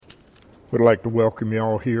We'd like to welcome you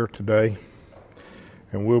all here today.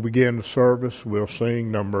 And we'll begin the service. We'll sing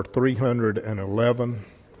number 311,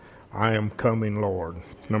 I Am Coming, Lord.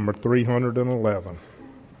 Number 311.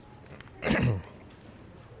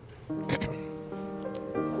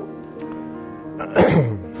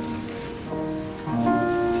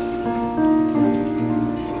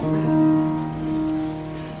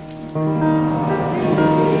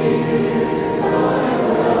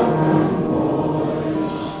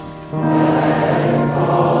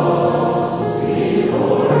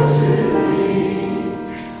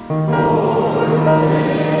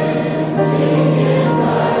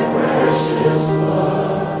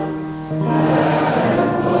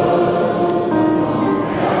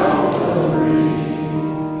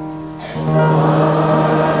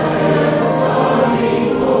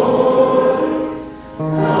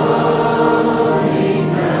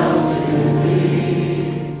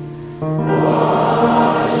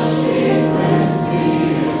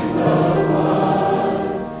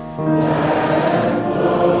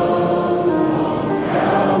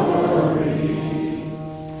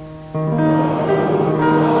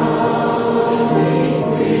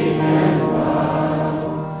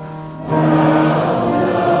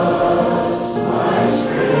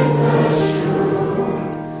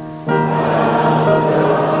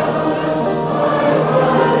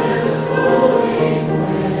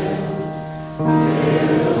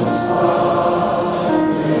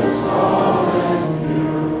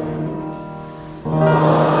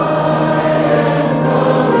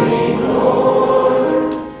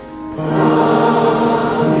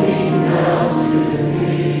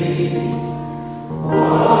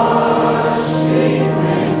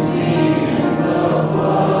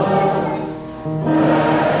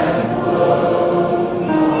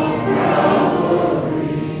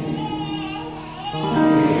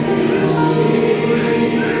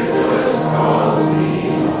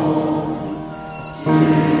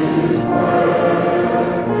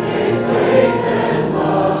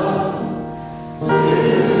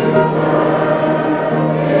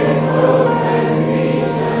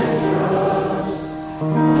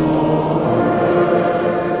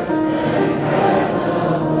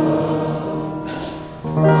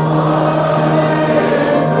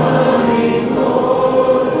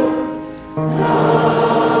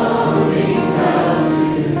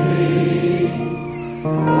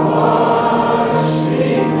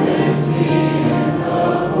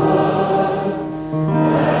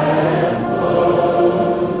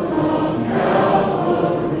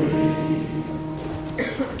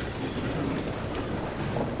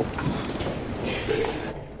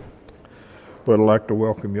 But I'd like to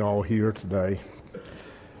welcome you all here today.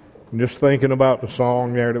 I'm just thinking about the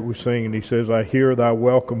song there that we sing, and he says, I hear thy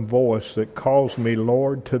welcome voice that calls me,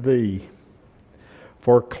 Lord, to thee,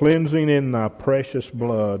 for cleansing in thy precious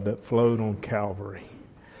blood that flowed on Calvary.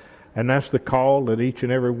 And that's the call that each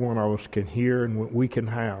and every one of us can hear and we can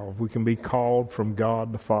have. We can be called from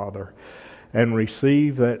God the Father and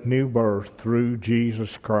receive that new birth through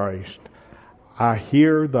Jesus Christ. I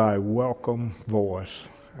hear thy welcome voice.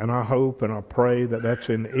 And I hope and I pray that that's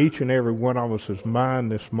in each and every one of us' mind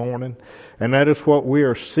this morning. And that is what we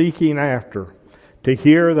are seeking after, to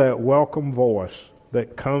hear that welcome voice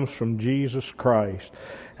that comes from Jesus Christ.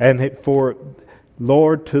 And for,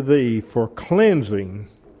 Lord, to thee, for cleansing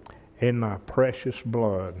in thy precious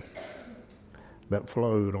blood that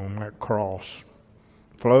flowed on that cross,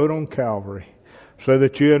 flowed on Calvary, so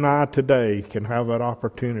that you and I today can have that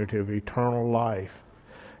opportunity of eternal life.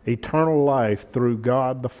 Eternal life through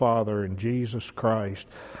God the Father and Jesus Christ.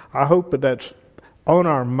 I hope that that's on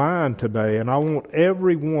our mind today, and I want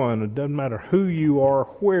everyone, it doesn't matter who you are,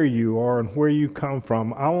 where you are, and where you come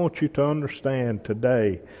from, I want you to understand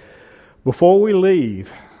today, before we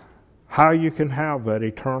leave, how you can have that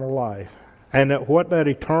eternal life, and that what that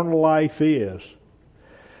eternal life is,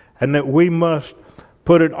 and that we must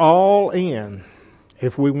put it all in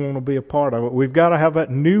if we want to be a part of it. We've got to have that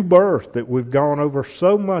new birth that we've gone over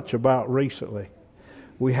so much about recently.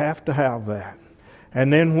 We have to have that.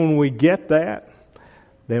 And then when we get that,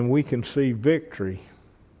 then we can see victory.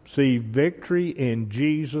 See victory in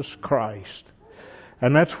Jesus Christ.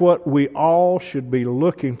 And that's what we all should be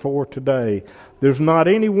looking for today. There's not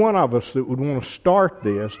any one of us that would want to start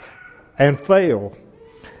this and fail.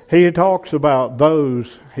 He talks about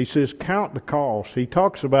those, he says, count the cost. He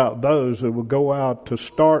talks about those that will go out to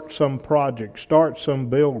start some project, start some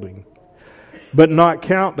building, but not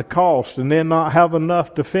count the cost and then not have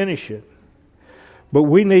enough to finish it. But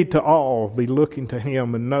we need to all be looking to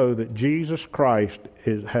Him and know that Jesus Christ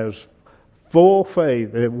has full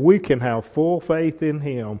faith, that we can have full faith in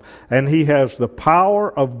Him. And He has the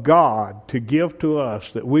power of God to give to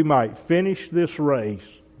us that we might finish this race,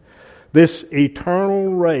 this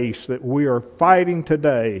eternal race that we are fighting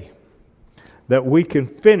today, that we can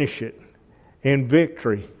finish it in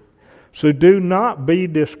victory. So do not be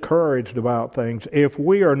discouraged about things. If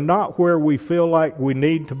we are not where we feel like we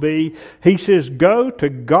need to be, He says, go to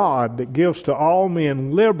God that gives to all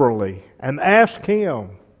men liberally and ask Him,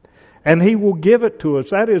 and He will give it to us.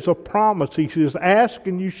 That is a promise. He says, ask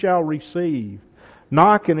and you shall receive.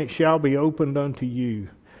 Knock and it shall be opened unto you.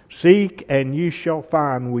 Seek and you shall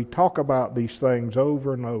find. We talk about these things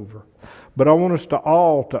over and over. But I want us to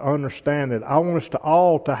all to understand it. I want us to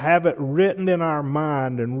all to have it written in our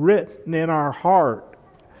mind and written in our heart,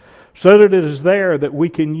 so that it is there that we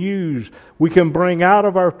can use. We can bring out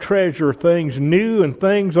of our treasure things new and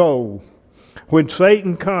things old. When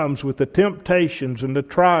Satan comes with the temptations and the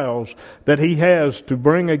trials that he has to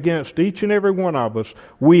bring against each and every one of us,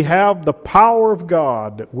 we have the power of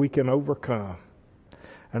God that we can overcome.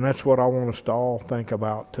 And that's what I want us to all think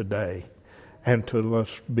about today. And to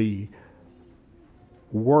let's be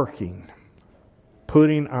working,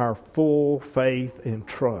 putting our full faith and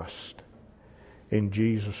trust in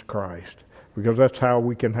Jesus Christ. Because that's how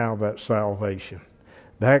we can have that salvation.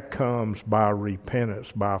 That comes by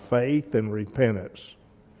repentance, by faith and repentance.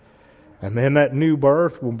 And then that new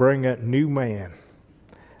birth will bring that new man,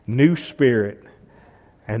 new spirit,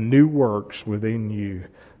 and new works within you.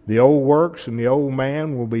 The old works and the old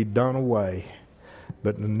man will be done away.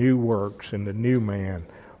 But the new works and the new man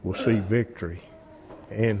will see victory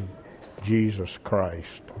in Jesus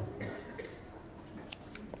Christ.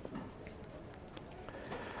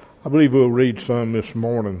 I believe we'll read some this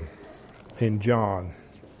morning in John.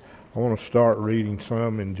 I want to start reading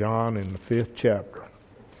some in John in the 5th chapter.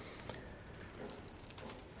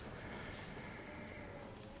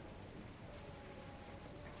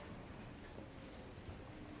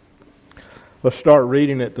 Let's start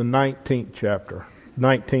reading at the 19th chapter,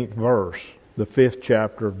 19th verse, the 5th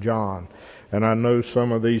chapter of John. And I know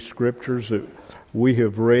some of these scriptures that we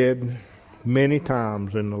have read many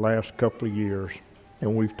times in the last couple of years,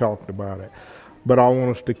 and we've talked about it. But I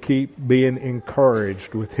want us to keep being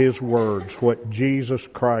encouraged with His words, what Jesus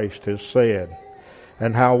Christ has said,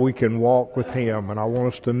 and how we can walk with Him. And I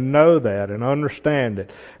want us to know that and understand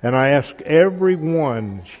it. And I ask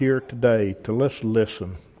everyone here today to let's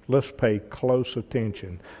listen. Let's pay close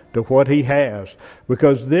attention to what He has,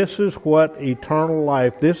 because this is what eternal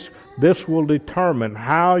life, this will determine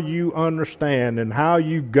how you understand, and how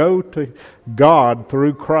you go to God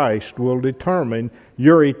through Christ will determine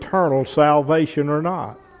your eternal salvation or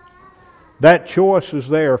not. That choice is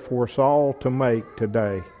there for us all to make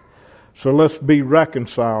today. So let's be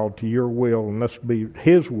reconciled to your will, and let's be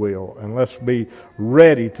His will, and let's be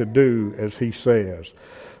ready to do as He says.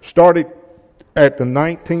 Starting at the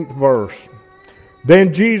 19th verse.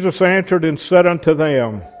 Then Jesus answered and said unto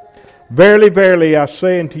them, Verily, verily, I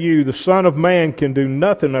say unto you, the Son of Man can do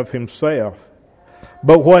nothing of himself,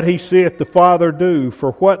 but what he seeth the Father do.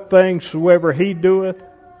 For what things soever he doeth,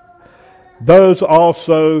 those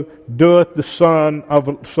also doeth the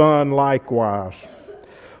Son likewise.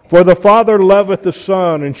 For the Father loveth the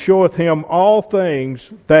Son, and showeth him all things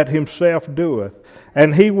that himself doeth.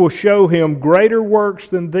 And he will show him greater works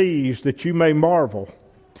than these, that you may marvel.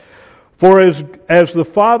 For as the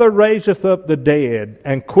Father raiseth up the dead,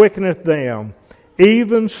 and quickeneth them,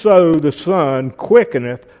 even so the Son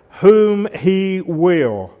quickeneth whom He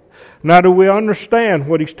will. Now, do we understand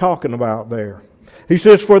what He's talking about there? He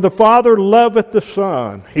says, for the Father loveth the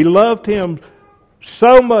Son. He loved Him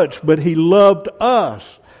so much, but He loved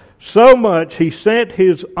us so much, He sent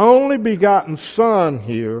His only begotten Son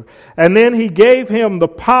here, and then He gave Him the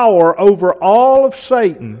power over all of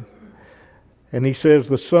Satan. And He says,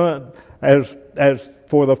 the Son, as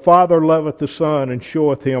for the Father loveth the Son, and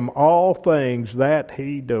showeth Him all things that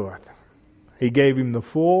He doeth. He gave Him the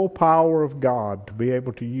full power of God to be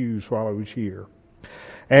able to use while He was here.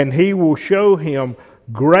 And He will show Him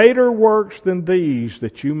greater works than these,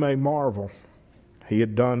 that you may marvel. He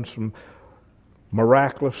had done some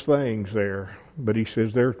miraculous things there. But He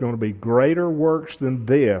says there's going to be greater works than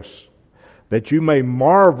this, that you may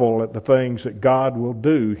marvel at the things that God will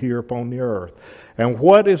do here upon the earth. And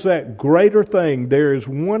what is that greater thing? There is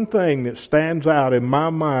one thing that stands out in my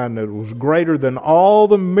mind that was greater than all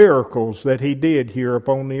the miracles that He did here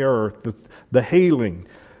upon the earth. The healing,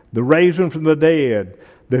 the raising from the dead,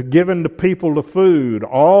 the giving the people the food,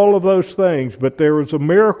 all of those things. But there was a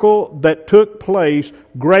miracle that took place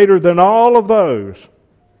greater than all of those.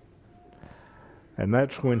 And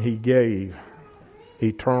that's when He gave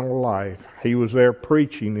eternal life. He was there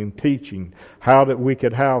preaching and teaching how that we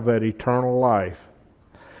could have that eternal life.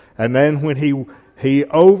 And then when he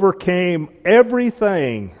overcame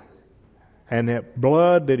everything, and that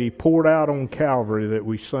blood that he poured out on Calvary that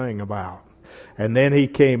we sang about, and then he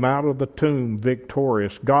came out of the tomb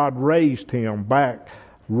victorious. God raised him back,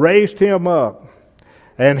 raised him up.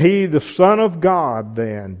 And he, the Son of God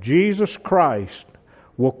then, Jesus Christ,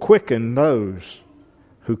 will quicken those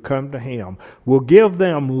who come to him, will give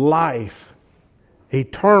them life,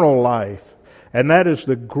 eternal life. And that is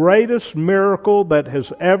the greatest miracle that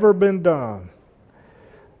has ever been done.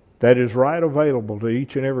 That is right available to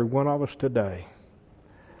each and every one of us today.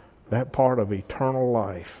 That part of eternal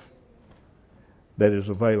life that is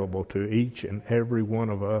available to each and every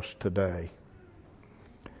one of us today.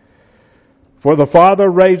 For the Father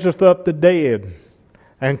raiseth up the dead,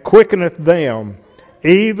 and quickeneth them,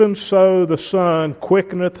 even so the Son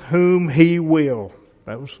quickeneth whom He will.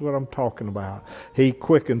 That was what I'm talking about. He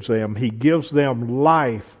quickens them. He gives them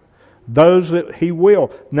life. Those that He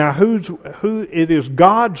will. Now, it is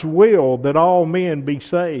God's will that all men be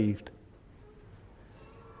saved.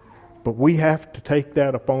 But we have to take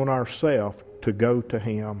that upon ourselves to go to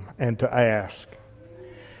Him and to ask.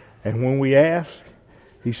 And when we ask,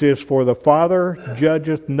 He says, for the Father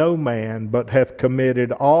judgeth no man, but hath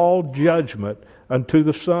committed all judgment unto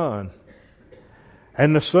the Son.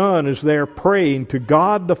 And the Son is there praying to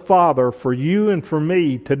God the Father for you and for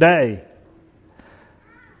me today.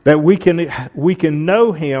 That we can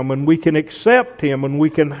know Him and we can accept Him and we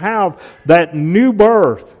can have that new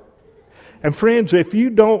birth. And friends, if you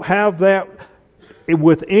don't have that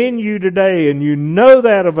within you today and you know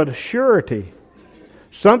that of a surety,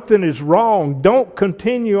 something is wrong. Don't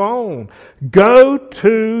continue on. Go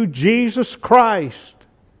to Jesus Christ.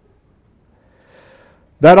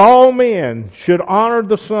 That all men should honor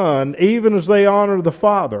the Son, even as they honor the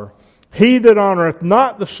Father. He that honoreth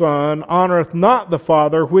not the Son, honoreth not the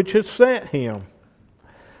Father which hath sent him.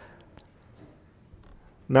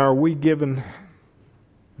 Now, are we given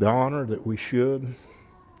the honor that we should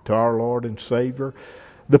to our Lord and Savior?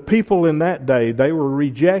 The people in that day, they were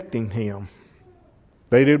rejecting Him.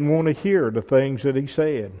 They didn't want to hear the things that He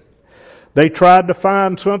said. They tried to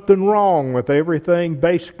find something wrong with everything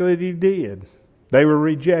basically that He did. They were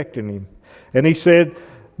rejecting Him. And He said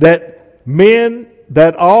that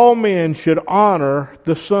all men should honor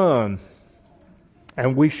the Son.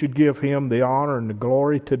 And we should give Him the honor and the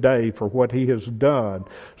glory today for what He has done,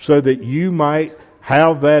 so that you might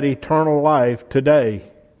have that eternal life today.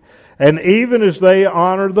 And even as they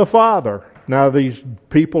honor the Father. Now, these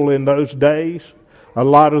people in those days, a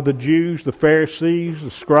lot of the Jews, the Pharisees, the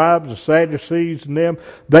scribes, the Sadducees, and them,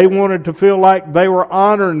 they wanted to feel like they were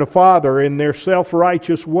honoring the Father in their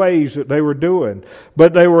self-righteous ways that they were doing.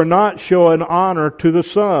 But they were not showing honor to the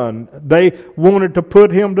Son. They wanted to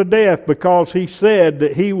put Him to death because He said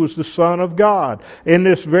that He was the Son of God. In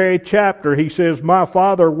this very chapter, He says, my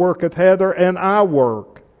Father worketh hither, and I work.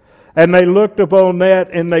 And they looked upon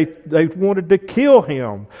that and they wanted to kill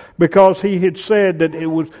Him because He had said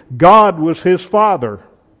that God was His Father.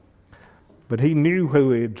 But He knew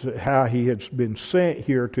how He had been sent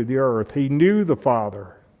here to the earth. He knew the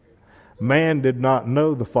Father. Man did not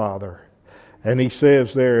know the Father. And He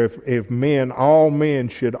says there, if all men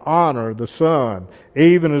should honor the Son,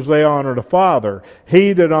 even as they honor the Father,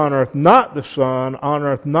 he that honoreth not the Son,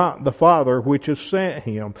 honoreth not the Father which has sent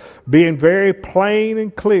Him. Being very plain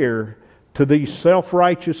and clear to these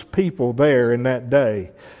self-righteous people there in that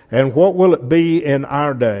day. And what will it be in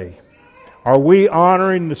our day? Are we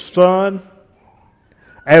honoring the Son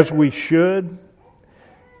as we should?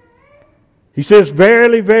 He says,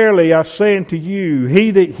 verily, verily, I say unto you,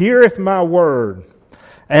 he that heareth my word,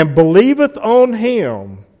 and believeth on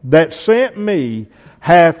Him that sent me,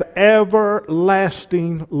 hath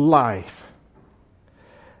everlasting life,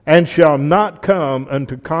 and shall not come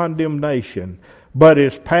unto condemnation, but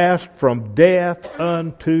is passed from death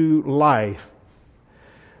unto life.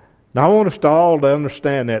 Now I want us to all to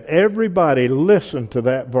understand that. Everybody listen to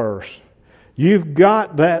that verse. You've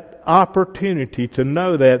got that opportunity to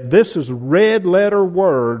know that this is red letter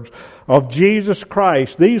words of Jesus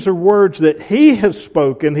Christ. These are words that He has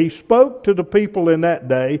spoken. He spoke to the people in that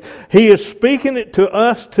day. He is speaking it to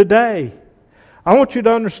us today. I want you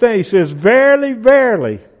to understand. He says, verily,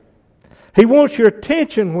 verily. He wants your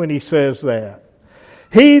attention when He says that.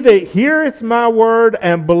 He that heareth my word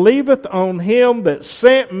and believeth on Him that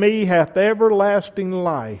sent me hath everlasting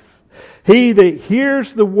life. He that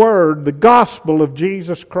hears the word, the gospel of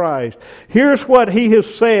Jesus Christ, hears what He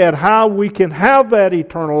has said, how we can have that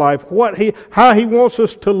eternal life, how He wants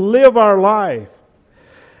us to live our life.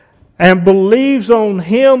 and believes on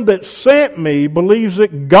Him that sent me, believes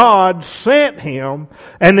that God sent him,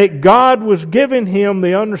 and that God was giving him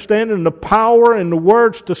the understanding, the power, and the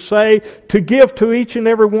words to say, to give to each and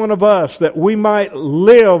every one of us, that we might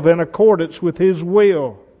live in accordance with His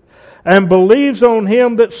will, and believes on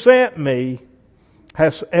Him that sent me,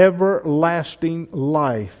 has everlasting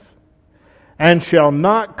life, and shall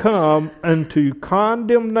not come unto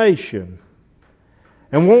condemnation,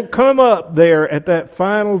 and won't come up there at that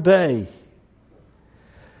final day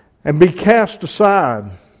and be cast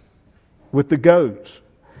aside with the goats.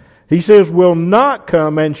 He says, will not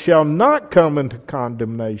come and shall not come into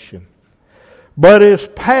condemnation, but is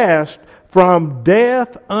passed from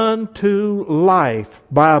death unto life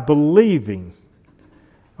by believing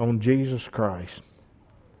on Jesus Christ.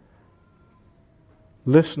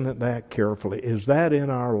 Listen to that carefully. Is that in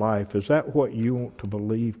our life? Is that what you want to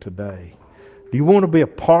believe today? Do you want to be a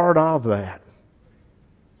part of that?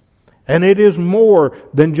 And it is more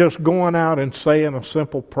than just going out and saying a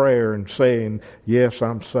simple prayer and saying, yes,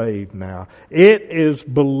 I'm saved now. It is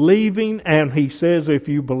believing, and He says, if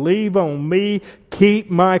you believe on me, keep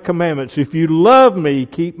my commandments. If you love me,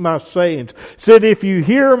 keep my sayings. He said, if you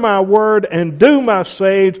hear my word and do my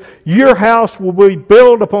sayings, your house will be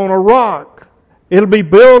built upon a rock. It'll be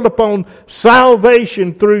built upon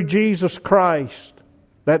salvation through Jesus Christ.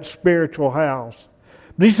 That spiritual house.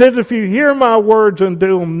 But He says, if you hear my words and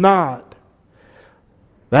do them not,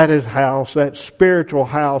 that spiritual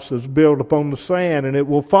house is built upon the sand, and it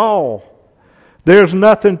will fall. There's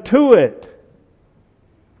nothing to it.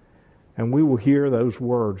 And we will hear those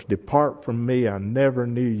words, depart from me, I never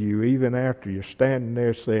knew you, even after you're standing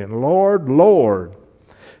there saying, Lord, Lord.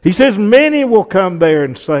 He says, many will come there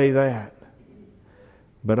and say that.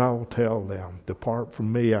 But I will tell them, depart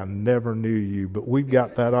from me, I never knew you. But we've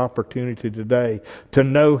got that opportunity today to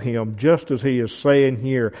know Him, just as He is saying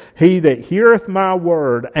here. He that heareth my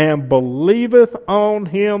word and believeth on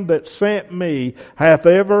Him that sent me hath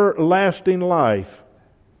everlasting life,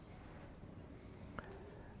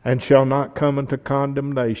 and shall not come into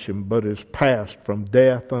condemnation, but is passed from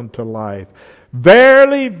death unto life.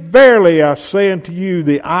 Verily, verily, I say unto you,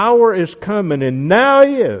 the hour is coming, and now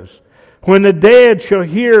is, when the dead shall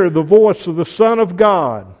hear the voice of the Son of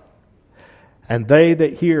God, and they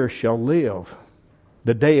that hear shall live.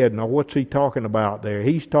 The dead, now what's He talking about there?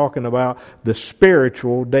 He's talking about the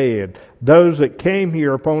spiritual dead. Those that came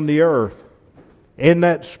here upon the earth. In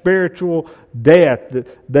that spiritual death,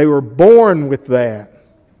 they were born with that.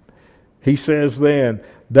 He says then,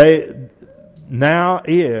 now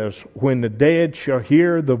is when the dead shall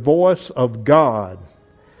hear the voice of God,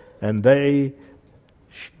 and they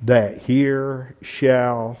that hear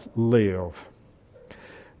shall live.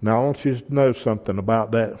 Now I want you to know something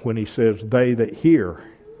about that when He says they that hear.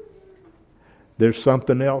 There's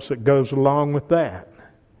something else that goes along with that.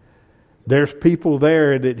 There's people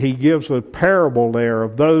there that He gives a parable there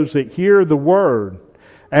of those that hear the word,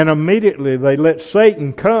 and immediately they let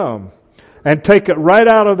Satan come and take it right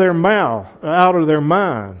out of their mouth, out of their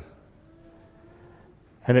mind.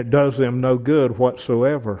 And it does them no good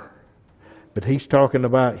whatsoever. But He's talking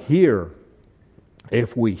about here.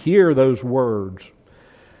 If we hear those words,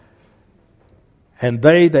 and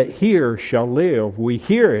they that hear shall live. We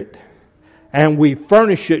hear it, and we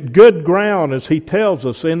furnish it good ground, as He tells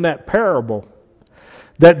us in that parable.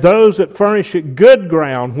 That those that furnish it good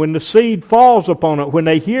ground, when the seed falls upon it, when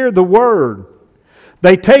they hear the word,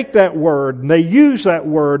 they take that word and they use that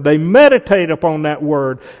word, they meditate upon that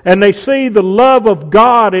word, and they see the love of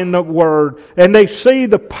God in the word, and they see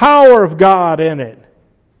the power of God in it.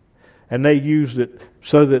 And they use it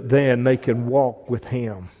so that then they can walk with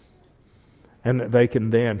Him, and that they can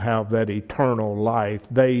then have that eternal life.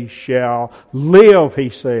 They shall live, He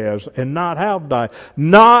says, and not have died.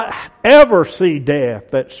 Not ever see death,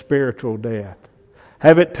 that spiritual death.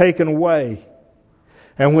 Have it taken away.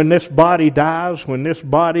 And when this body dies, when this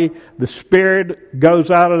body, the spirit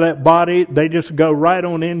goes out of that body, they just go right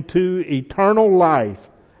on into eternal life.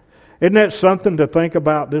 Isn't that something to think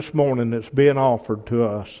about this morning that's being offered to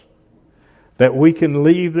us? That we can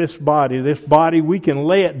leave this body, we can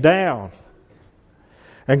lay it down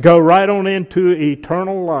and go right on into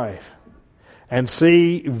eternal life and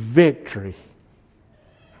see victory.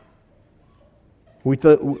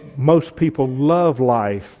 Most people love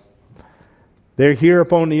life. They're here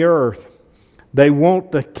upon the earth. They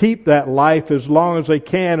want to keep that life as long as they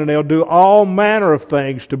can, and they'll do all manner of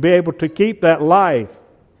things to be able to keep that life.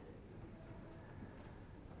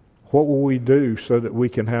 What will we do so that we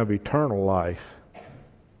can have eternal life?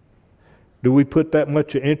 Do we put that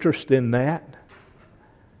much interest in that?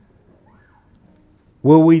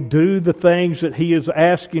 Will we do the things that He is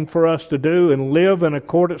asking for us to do and live in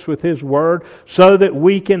accordance with His Word so that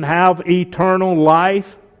we can have eternal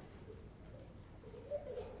life?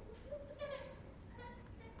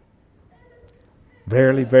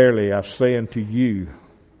 Verily, verily, I say unto you,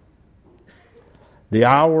 the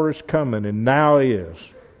hour is coming, and now is,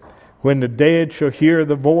 when the dead shall hear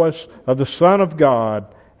the voice of the Son of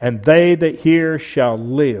God, and they that hear shall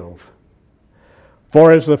live.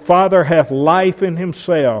 For as the Father hath life in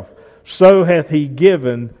Himself, so hath He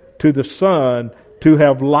given to the Son to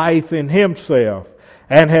have life in Himself,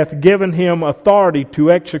 and hath given Him authority to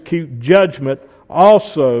execute judgment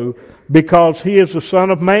also, because He is the Son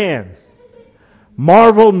of Man.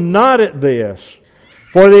 Marvel not at this,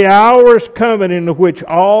 for the hour is coming in which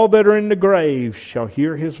all that are in the grave shall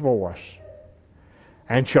hear His voice,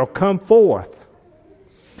 and shall come forth.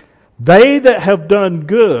 They that have done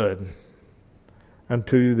good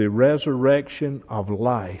unto the resurrection of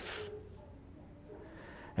life,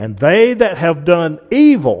 and they that have done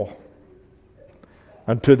evil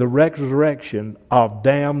unto the resurrection of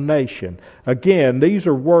damnation. Again, these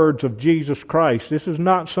are words of Jesus Christ. This is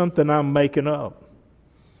not something I'm making up.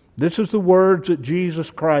 This is the words that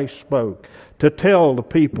Jesus Christ spoke to tell the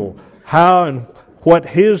people how and what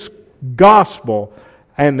His gospel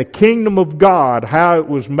and the kingdom of God, how it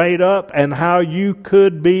was made up and how you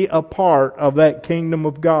could be a part of that kingdom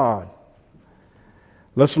of God.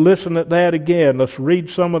 Let's listen at that again. Let's read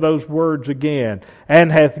some of those words again.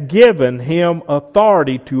 And hath given Him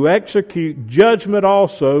authority to execute judgment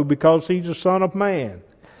also, because He's the Son of Man.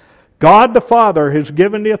 God the Father has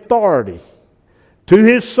given the authority to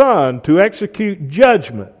His Son to execute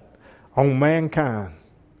judgment on mankind.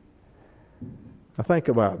 Now think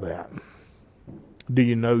about that. Do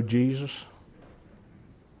you know Jesus?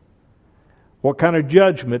 What kind of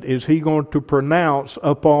judgment is He going to pronounce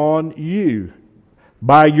upon you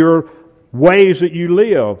by your ways that you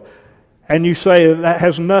live? And you say that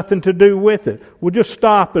has nothing to do with it. Well, just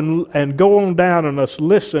stop and go on down and let's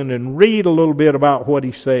listen and read a little bit about what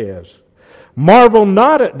He says. Marvel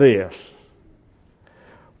not at this,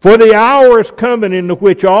 for the hour is coming in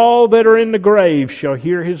which all that are in the grave shall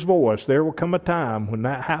hear His voice. There will come a time when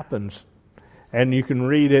that happens. And you can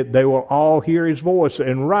read it. They will all hear His voice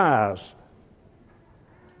and rise,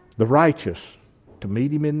 the righteous, to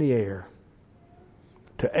meet Him in the air,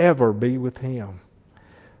 to ever be with Him.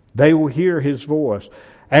 They will hear His voice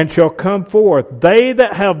and shall come forth. They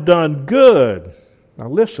that have done good. Now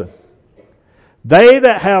listen. They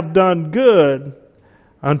that have done good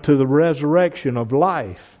unto the resurrection of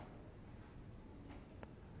life.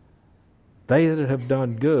 They that have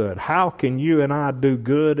done good. How can you and I do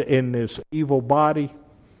good in this evil body?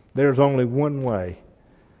 There's only one way.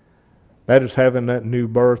 That is having that new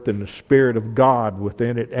birth and the Spirit of God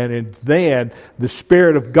within it. And it's then the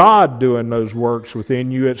Spirit of God doing those works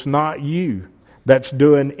within you. It's not you that's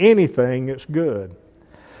doing anything that's good.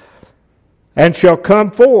 And shall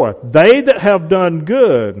come forth. They that have done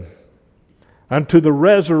good unto the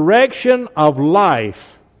resurrection of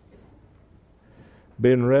life.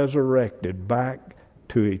 Been resurrected back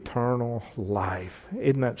to eternal life.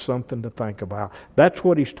 Isn't that something to think about? That's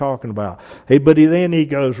what he's talking about. But then he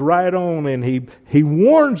goes right on and he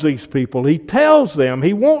warns these people. He tells them,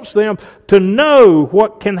 he wants them to know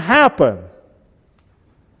what can happen.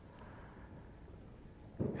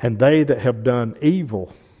 And they that have done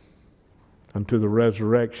evil unto the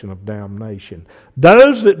resurrection of damnation.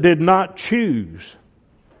 Those that did not choose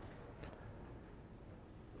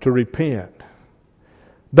to repent.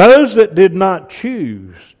 Those that did not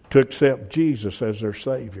choose to accept Jesus as their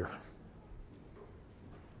Savior.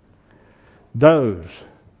 Those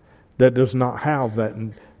that does not have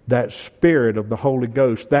that Spirit of the Holy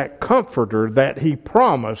Ghost, that Comforter that He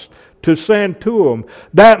promised to send to them,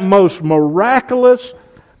 that most miraculous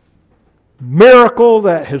miracle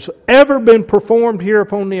that has ever been performed here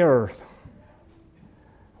upon the earth,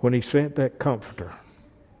 when He sent that Comforter.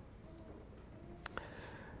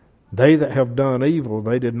 They that have done evil,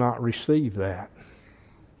 they did not receive that.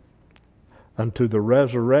 Unto the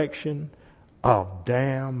resurrection of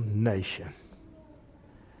damnation.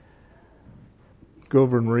 Go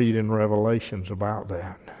over and read in Revelations about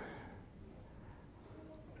that.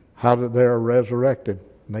 How that they are resurrected.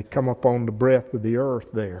 And they come up on the breadth of the earth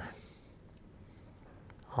there.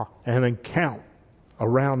 And encamp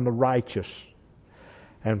around the righteous.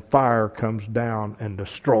 And fire comes down and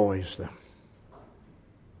destroys them.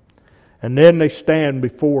 And then they stand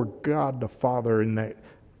before God the Father in that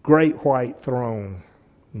great white throne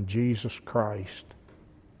in Jesus Christ.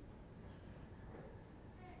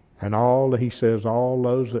 And He says, all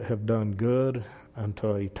those that have done good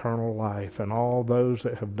unto eternal life, and all those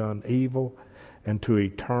that have done evil into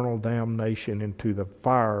eternal damnation, into the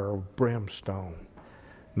fire of brimstone.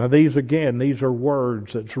 Now these are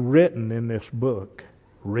words that's written in this book.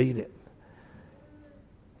 Read it.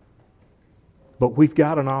 But we've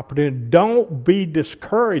got an opportunity. Don't be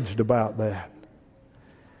discouraged about that.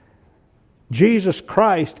 Jesus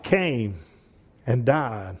Christ came and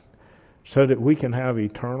died so that we can have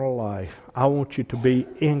eternal life. I want you to be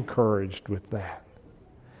encouraged with that.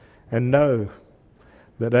 And know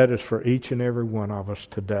that that is for each and every one of us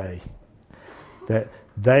today. That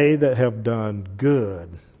they that have done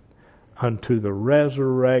good unto the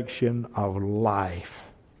resurrection of life.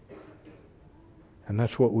 And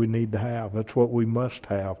that's what we need to have. That's what we must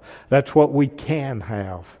have. That's what we can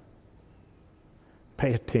have.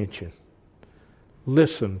 Pay attention.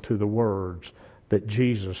 Listen to the words that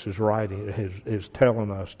Jesus is writing, is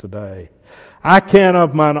telling us today. I can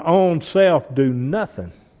of mine own self do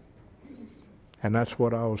nothing. And that's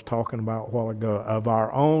what I was talking about a while ago. Of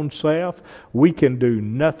our own self, we can do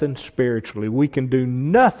nothing spiritually. We can do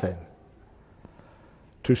nothing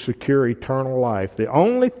to secure eternal life. The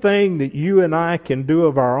only thing that you and I can do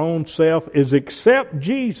of our own self is accept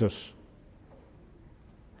Jesus.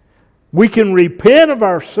 We can repent of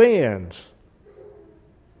our sins.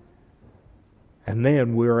 And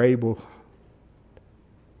then we're able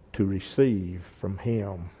to receive from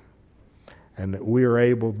Him. And that we're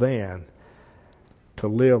able then to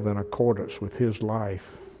live in accordance with His life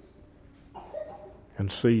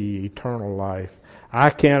and see eternal life. I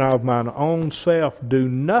can of mine own self do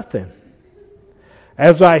nothing.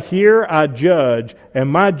 As I hear, I judge, and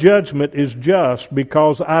my judgment is just,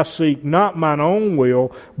 because I seek not mine own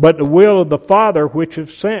will, but the will of the Father which hath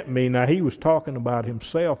sent me. Now he was talking about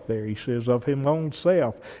himself there. He says of his own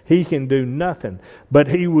self, he can do nothing. But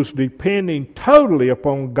he was depending totally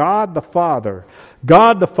upon God the Father.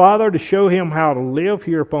 God the Father to show him how to live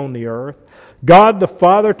here upon the earth. God the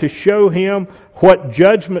Father to show him what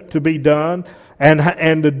judgment to be done,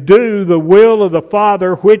 and to do the will of the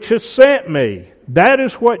Father which has sent me. That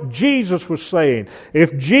is what Jesus was saying.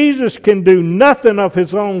 If Jesus can do nothing of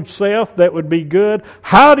His own self that would be good,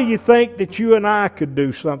 how do you think that you and I could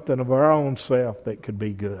do something of our own self that could be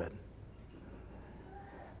good?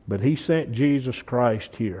 But He sent Jesus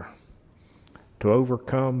Christ here to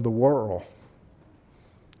overcome the world.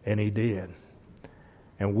 And He did.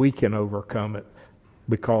 And we can overcome it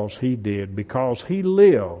because He did. Because He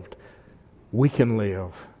lived, we can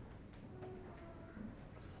live.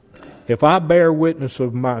 If I bear witness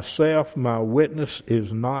of myself, my witness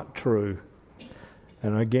is not true.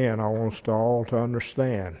 And again, I want us all to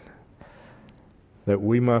understand that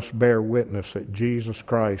we must bear witness that Jesus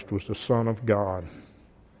Christ was the Son of God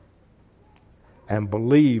and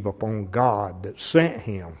believe upon God that sent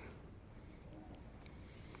Him.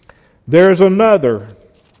 There is another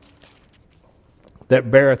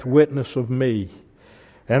that beareth witness of me,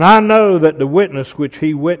 and I know that the witness which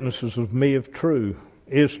he witnesses of me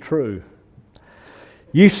is true.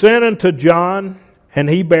 Ye sent unto John, and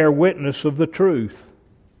he bare witness of the truth.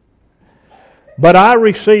 But I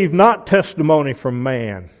receive not testimony from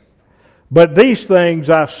man. But these things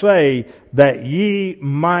I say, that ye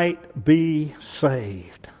might be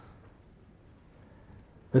saved.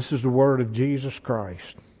 This is the word of Jesus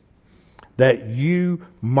Christ. That you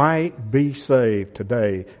might be saved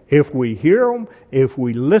today. If we hear them, if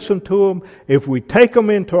we listen to them, if we take them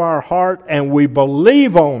into our heart and we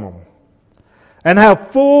believe on them and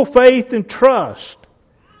have full faith and trust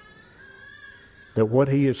that what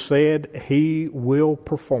He has said, He will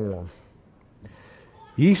perform.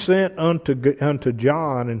 Ye sent unto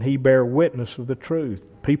John, and he bare witness of the truth.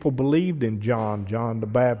 People believed in John the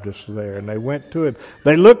Baptist there, and they went to him.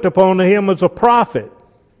 They looked upon him as a prophet.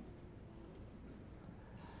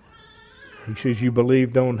 He says, you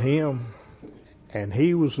believed on him, and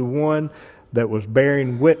he was the one that was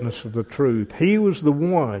bearing witness of the truth. He was the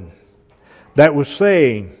one that was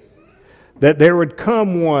saying that there would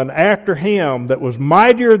come one after him that was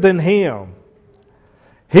mightier than him.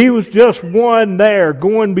 He was just one there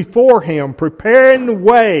going before him, preparing the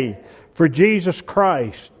way for Jesus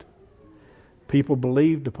Christ. People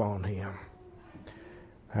believed upon him.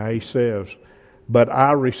 Now he says, but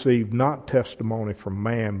I received not testimony from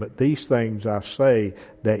man, but these things I say,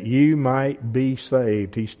 that you might be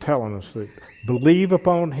saved. He's telling us that believe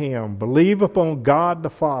upon Him, believe upon God the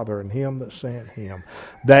Father and Him that sent Him,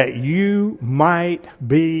 that you might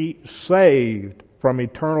be saved from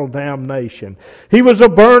eternal damnation. He was a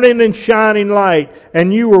burning and shining light,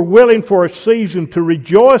 and you were willing for a season to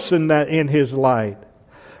rejoice in His light.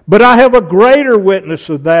 But I have a greater witness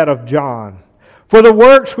of that of John. For the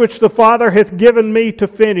works which the Father hath given me to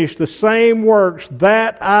finish, the same works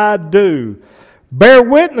that I do, bear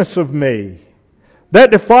witness of me,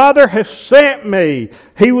 that the Father hath sent me.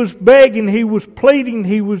 He was begging, he was pleading,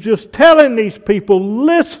 he was just telling these people,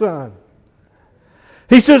 listen.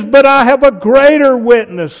 He says, but I have a greater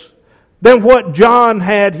witness than what John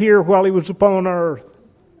had here while he was upon earth.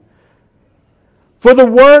 For the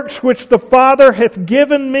works which the Father hath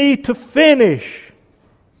given me to finish,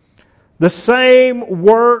 the same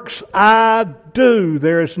works I do.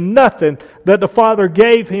 There is nothing that the Father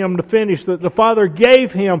gave him to finish, that the Father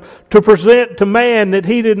gave him to present to man that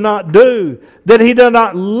he did not do, that he did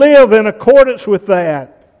not live in accordance with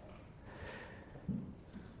that.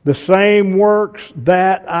 The same works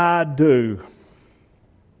that I do.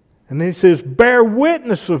 And he says, bear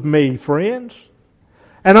witness of me, friends.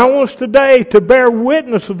 And I want us today to bear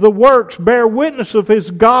witness of the works, bear witness of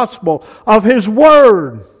His gospel, of His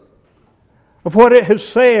word, of what it has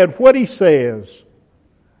said, what He says.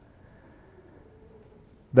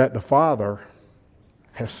 That the Father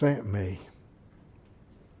has sent me.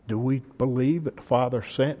 Do we believe that the Father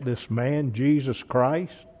sent this man, Jesus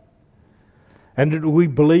Christ? And do we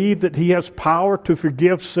believe that He has power to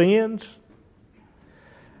forgive sins?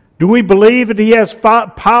 Do we believe that He has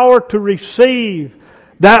power to receive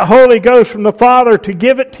that Holy Ghost from the Father to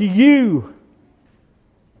give it to you?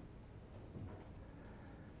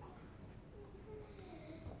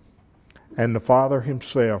 And the Father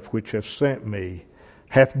Himself, which hath sent me,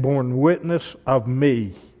 hath borne witness of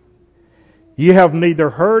me. Ye have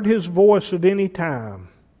neither heard His voice at any time,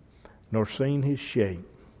 nor seen His shape.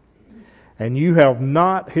 And you have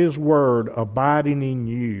not His word abiding in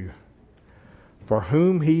you. For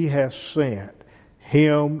whom He hath sent,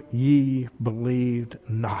 Him ye believed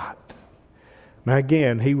not. Now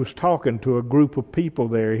again, He was talking to a group of people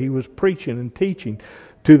there. He was preaching and teaching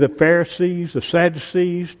to the Pharisees, the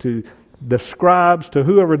Sadducees, to the scribes, to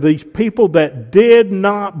whoever, these people that did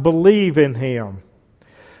not believe in Him.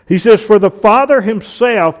 He says, for the Father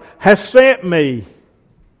Himself hath sent me,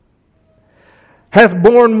 hath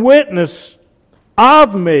borne witness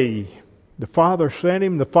of me. The Father sent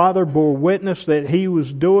Him. The Father bore witness that He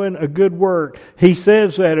was doing a good work. He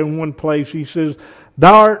says that in one place. He says,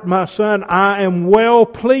 Thou art my Son, I am well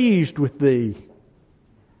pleased with Thee.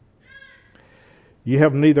 You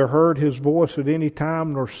have neither heard His voice at any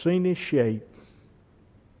time nor seen His shape.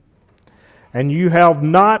 And you have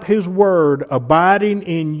not His word abiding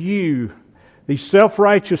in you. These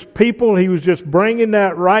self-righteous people, He was just bringing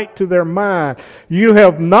that right to their mind. You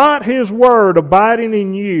have not His word abiding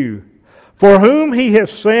in you. For whom He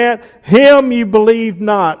has sent, Him you believe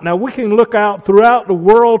not. Now we can look out throughout the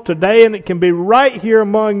world today and it can be right here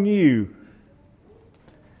among you.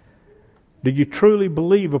 Do you truly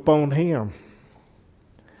believe upon Him?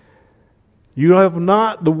 You have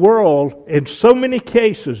not the world in so many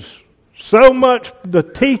cases, so much the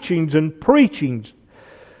teachings and preachings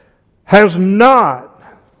has not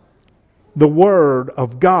the Word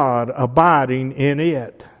of God abiding in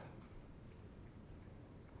it.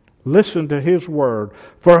 Listen to His word.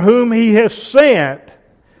 For whom He has sent,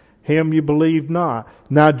 Him you believe not.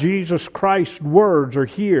 Now Jesus Christ's words are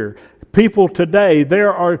here. People today,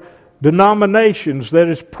 there are denominations that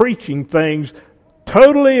is preaching things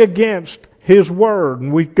totally against His word.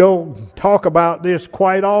 And we go talk about this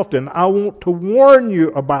quite often. I want to warn you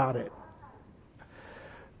about it.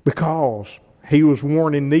 Because He was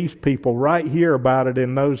warning these people right here about it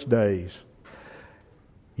in those days.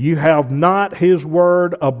 You have not His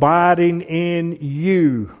word abiding in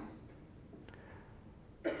you.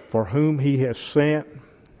 For whom He has sent,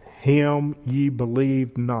 Him ye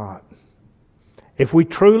believe not. If we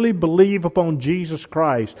truly believe upon Jesus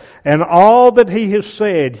Christ and all that He has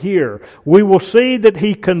said here, we will see that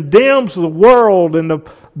He condemns the world and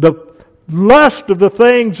the lust of the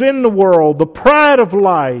things in the world, the pride of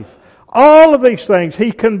life, all of these things.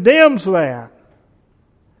 He condemns that.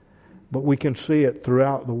 But we can see it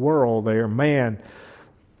throughout the world there. Man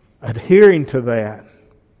adhering to that.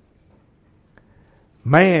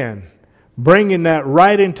 Man bringing that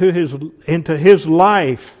right into his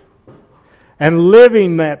life and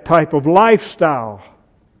living that type of lifestyle.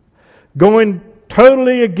 Going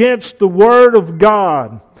totally against the Word of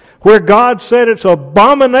God. Where God said it's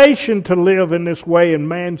abomination to live in this way and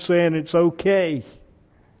man saying it's okay.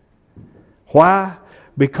 Why?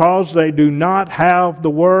 Because they do not have the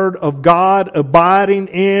Word of God abiding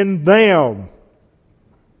in them.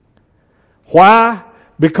 Why?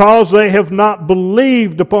 Because they have not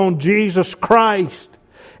believed upon Jesus Christ.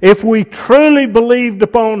 If we truly believed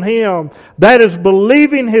upon Him, that is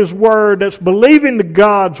believing His Word, that's believing the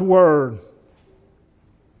God's Word.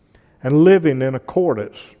 and living in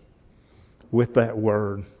accordance with that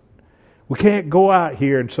Word. We can't go out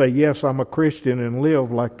here and say, yes, I'm a Christian, and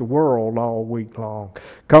live like the world all week long.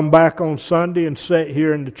 Come back on Sunday and sit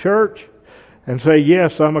here in the church and say,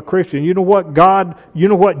 yes, I'm a Christian. You know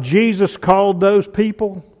what Jesus called those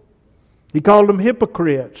people? He called them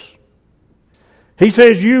hypocrites. He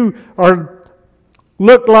says, you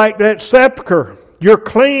look like that sepulcher. You're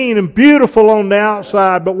clean and beautiful on the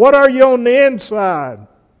outside, but what are you on the inside?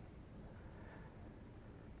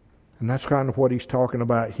 And that's kind of what he's talking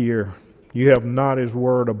about here. You have not His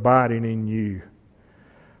Word abiding in you.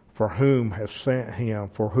 For whom has sent Him?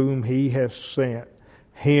 For whom He has sent,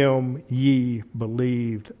 Him ye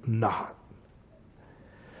believed not.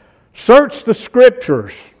 Search the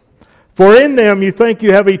Scriptures, for in them you think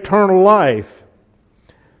you have eternal life.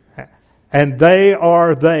 And they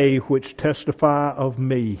are they which testify of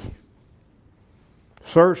me.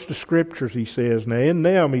 Search the Scriptures, he says. Now in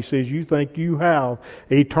them, he says, you think you have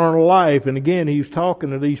eternal life. And again, he's talking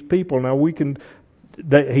to these people. Now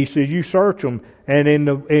he says, you search them. And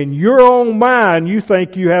in your own mind, you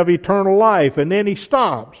think you have eternal life. And then he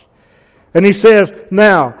stops. And he says,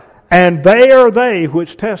 now, and they are they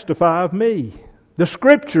which testify of me. The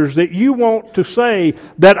Scriptures that you want to say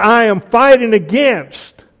that I am fighting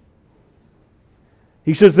against.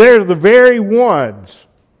 He says, they're the very ones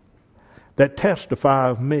that testify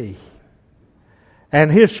of me.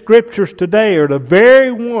 And His Scriptures today are the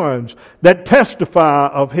very ones that testify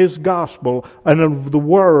of His gospel and of the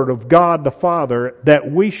Word of God the Father that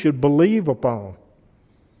we should believe upon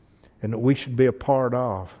and that we should be a part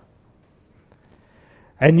of.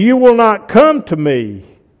 And you will not come to me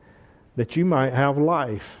that you might have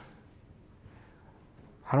life.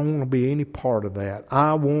 I don't want to be any part of that.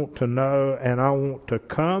 I want to know and I want to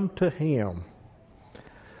come to Him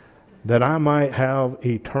that I might have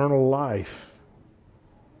eternal life.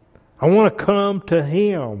 I want to come to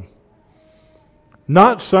Him.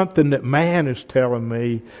 Not something that man is telling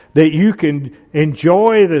me that you can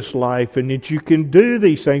enjoy this life and that you can do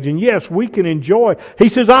these things. And yes, we can enjoy. He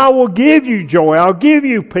says, I will give you joy. I'll give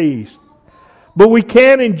you peace. But we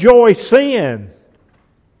can't enjoy sin.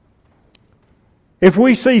 If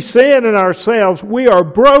we see sin in ourselves, we are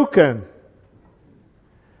broken.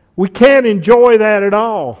 We can't enjoy that at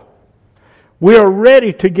all. We are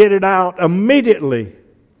ready to get it out immediately.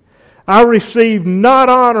 I receive not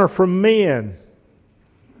honor from men,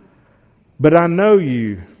 but I know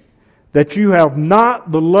you, that you have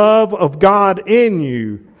not the love of God in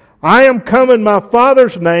you. I am come in my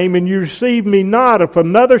Father's name, and you receive me not. If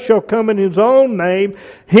another shall come in his own name,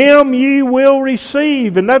 him ye will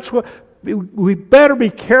receive. And that's what we better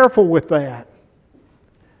be careful with that.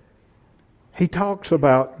 He talks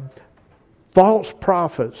about false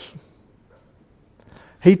prophets.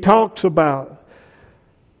 He talks about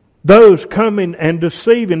those coming and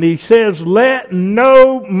deceiving. He says, let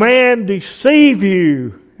no man deceive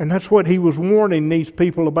you. And that's what he was warning these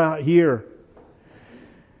people about here.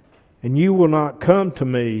 And you will not come to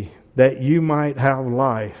me that you might have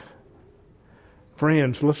life.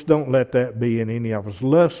 Friends, let's don't let that be in any of us.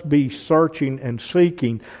 Let's be searching and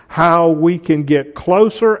seeking how we can get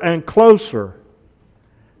closer and closer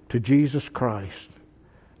to Jesus Christ.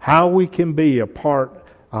 How we can be a part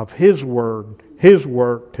of His Word, His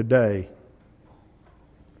work today.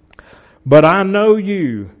 But I know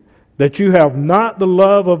you, that you have not the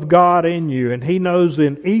love of God in you. And He knows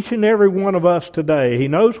in each and every one of us today. He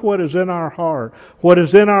knows what is in our heart, what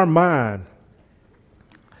is in our mind.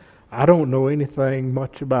 I don't know anything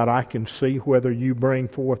much about. I can see whether you bring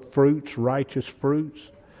forth fruits, righteous fruits.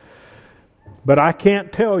 But I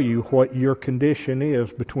can't tell you what your condition is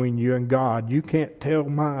between you and God. You can't tell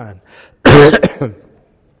mine.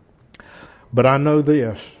 But I know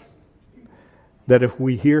this, that if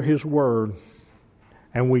we hear His Word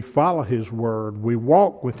and we follow His Word, we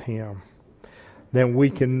walk with Him, then we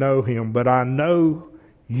can know Him. But I know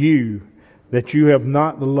you, that you have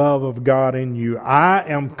not the love of God in you. I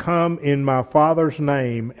am come in my Father's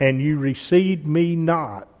name, and you received me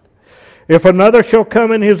not. If another shall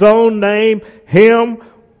come in his own name, him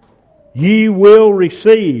ye will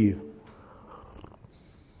receive.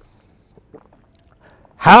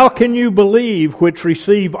 How can you believe which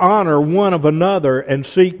receive honor one of another, and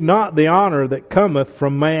seek not the honor that cometh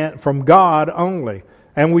from God only?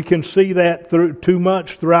 And we can see that too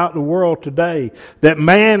much throughout the world today, that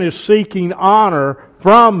man is seeking honor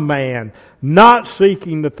from man, not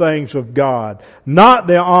seeking the things of God, not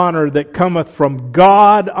the honor that cometh from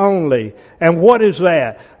God only. And what is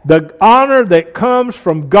that? The honor that comes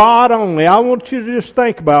from God only. I want you to just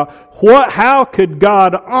think about how could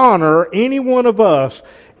God honor any one of us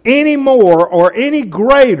any more or any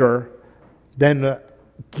greater than to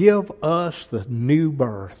give us the new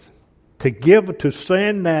birth, to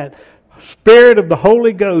send that Spirit of the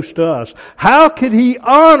Holy Ghost to us? How could He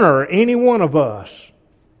honor any one of us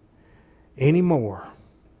any more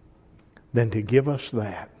than to give us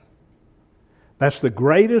that? That's the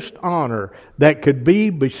greatest honor that could be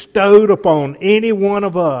bestowed upon any one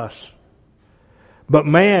of us. But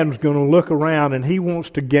man's going to look around and he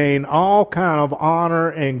wants to gain all kind of honor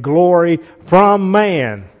and glory from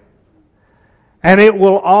man. And it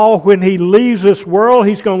will all, when he leaves this world,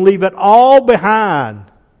 he's going to leave it all behind.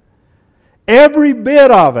 Every bit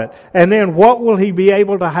of it. And then what will he be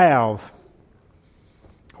able to have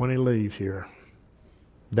when he leaves here?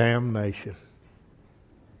 Damnation.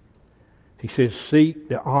 He says, seek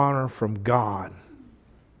the honor from God.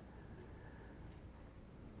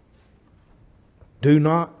 Do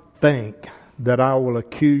not think that I will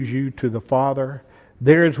accuse you to the Father.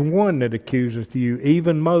 There is one that accuseth you,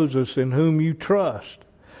 even Moses, in whom you trust.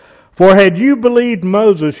 For had you believed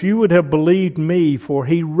Moses, you would have believed me, for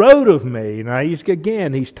he wrote of me. Now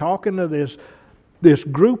he's talking to this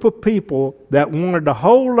group of people that wanted to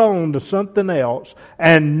hold on to something else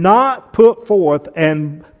and not put forth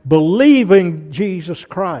and believe in Jesus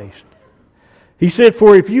Christ. He said,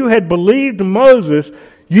 for if you had believed Moses,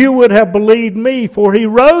 you would have believed me, for he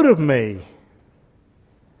wrote of me.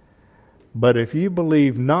 But if you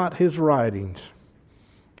believe not his writings,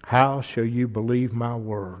 how shall you believe my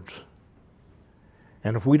words?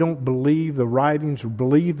 And if we don't believe the writings, or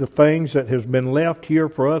believe the things that has been left here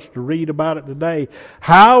for us to read about it today,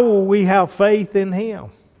 how will we have faith in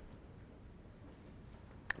him?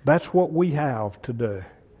 That's what we have to do.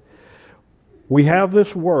 We have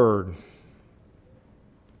this word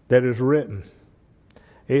that is written.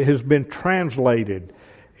 It has been translated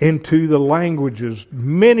into the languages,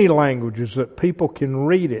 many languages, that people can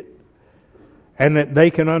read it and that they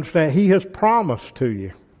can understand. He has promised to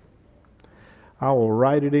you, I will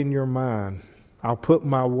write it in your mind. I'll put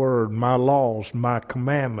my word, my laws, my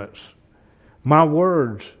commandments, my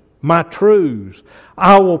words, my truths.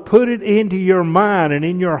 I will put it into your mind and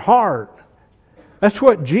in your heart. That's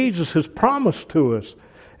what Jesus has promised to us.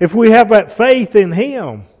 If we have that faith in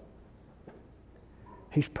him,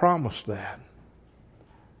 he's promised that.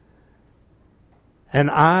 And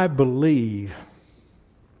I believe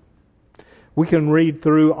we can read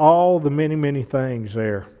through all the many, many things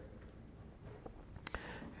there.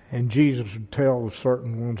 And Jesus would tell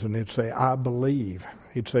certain ones and he'd say, I believe.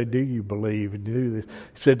 He'd say, do you believe? And do this.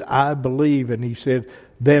 He said, I believe. And he said,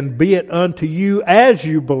 then be it unto you as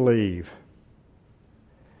you believe.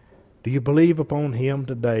 Do you believe upon him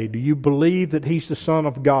today? Do you believe that he's the Son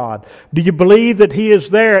of God? Do you believe that he is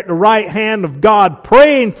there at the right hand of God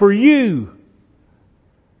praying for you?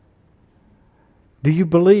 Do you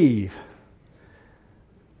believe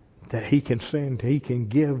that he can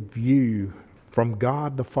give you from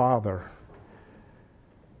God the Father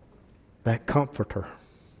that comforter,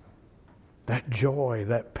 that joy,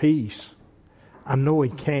 that peace? I know he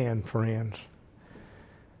can, friends.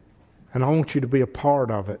 And I want you to be a part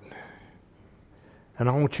of it. And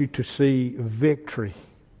I want you to see victory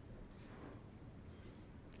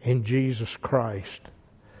in Jesus Christ.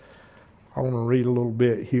 I want to read a little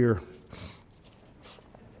bit here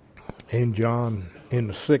in John, in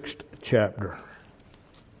the 6th chapter.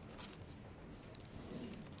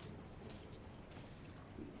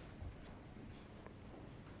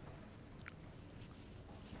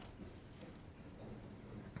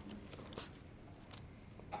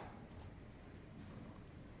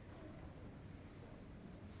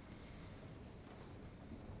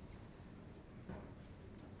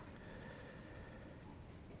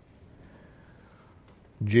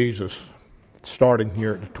 Jesus, starting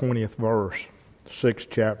here at the 20th verse, 6th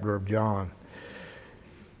chapter of John.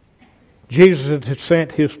 Jesus had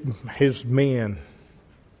sent his men,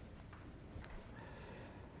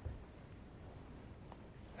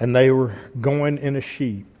 and they were going in a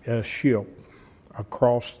ship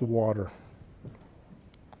across the water.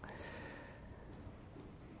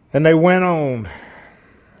 And they went on.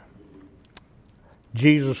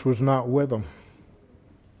 Jesus was not with them.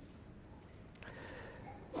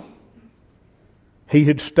 He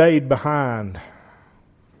had stayed behind.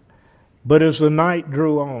 But as the night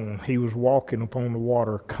drew on, he was walking upon the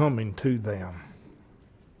water, coming to them.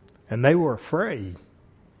 And they were afraid.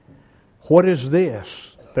 What is this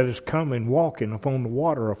that is coming, walking upon the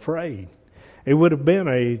water, afraid? It would have been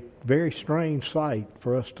a very strange sight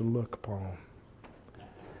for us to look upon.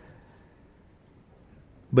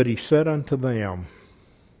 But he said unto them,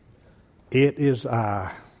 It is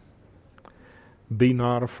I. Be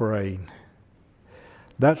not afraid.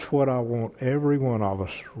 That's what I want every one of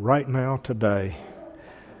us right now today.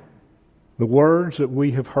 The words that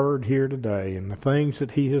we have heard here today and the things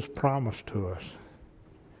that He has promised to us.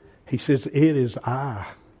 He says, it is I.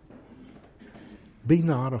 Be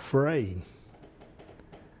not afraid.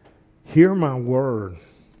 Hear my word.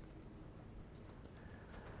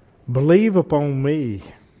 Believe upon me.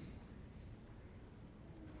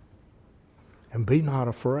 And be not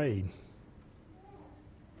afraid.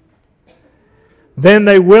 Then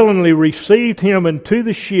they willingly received him into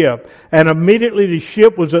the ship, and immediately the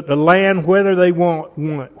ship was at the land whether they were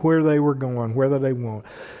going, whether they want.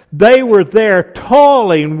 They were there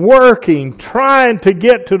toiling, working, trying to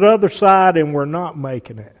get to the other side, and were not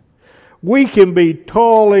making it. We can be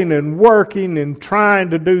toiling and working and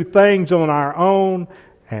trying to do things on our own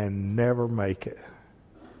and never make it.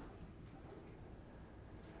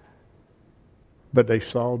 But they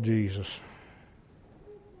saw Jesus.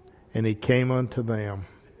 And He came unto them.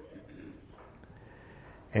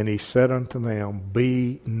 And He said unto them,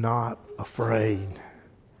 be not afraid.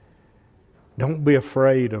 Don't be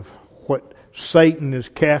afraid of what Satan is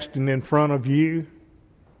casting in front of you.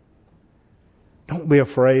 Don't be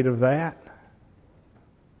afraid of that.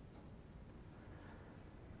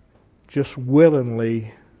 Just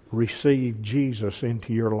willingly receive Jesus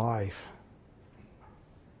into your life.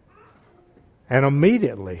 And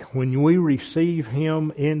immediately, when we receive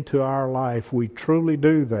Him into our life, we truly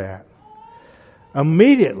do that.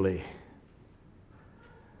 Immediately,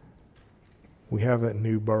 we have that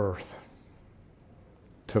new birth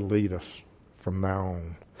to lead us from now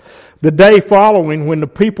on. The day following, when the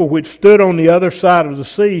people which stood on the other side of the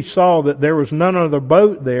sea saw that there was none other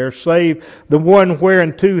boat there, save the one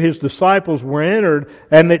whereinto His disciples were entered,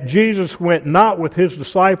 and that Jesus went not with His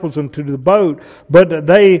disciples into the boat, but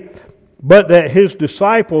that His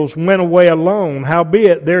disciples went away alone.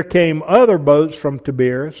 Howbeit there came other boats from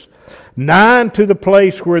Tiberias, nigh to the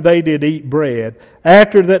place where they did eat bread,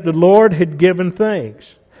 after that the Lord had given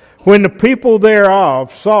thanks. When the people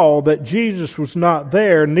thereof saw that Jesus was not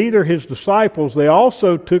there, neither His disciples, they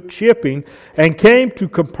also took shipping and came to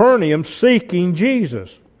Capernaum seeking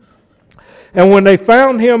Jesus. And when they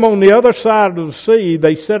found Him on the other side of the sea,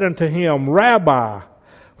 they said unto Him, Rabbi,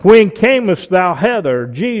 when camest thou hither?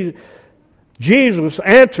 Jesus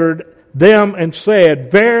answered them and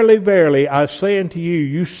said, Verily, verily, I say unto you,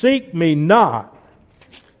 you seek me not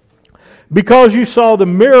because you saw the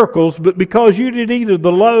miracles, but because you did eat of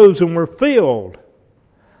the loaves and were filled.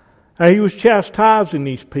 And He was chastising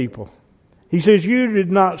these people. He says, you did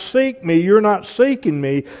not seek me, you're not seeking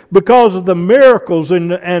me because of the miracles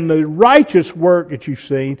and the righteous work that you've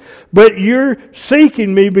seen, but you're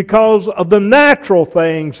seeking me because of the natural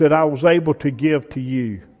things that I was able to give to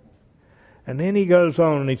you. And then He goes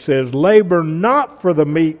on and He says, labor not for the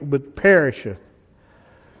meat which perisheth,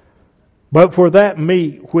 but for that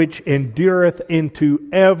meat which endureth into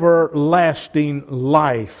everlasting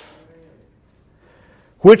life,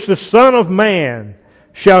 which the Son of Man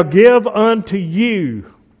shall give unto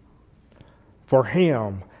you, for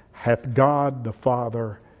Him hath God the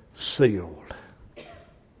Father sealed.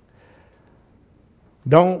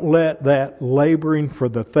 Don't let that laboring for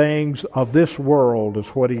the things of this world, is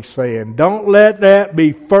what He's saying. Don't let that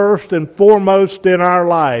be first and foremost in our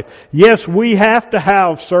life. Yes, we have to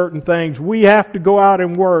have certain things. We have to go out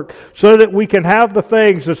and work so that we can have the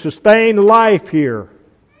things that sustain life here.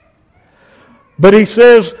 But He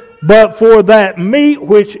says, but for that meat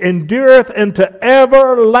which endureth into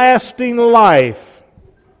everlasting life,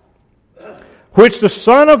 which the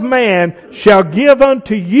Son of Man shall give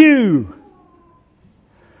unto you,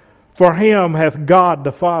 for Him hath God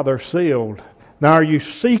the Father sealed. Now, are you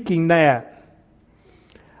seeking that?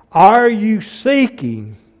 Are you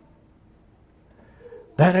seeking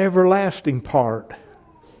that everlasting part?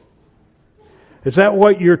 Is that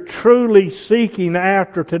what you're truly seeking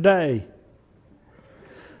after today?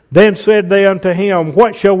 Then said they unto Him,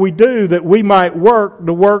 what shall we do that we might work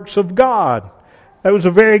the works of God? That was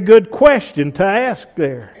a very good question to ask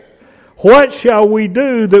there. What shall we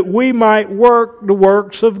do that we might work the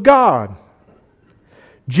works of God?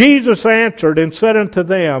 Jesus answered and said unto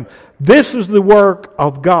them, this is the work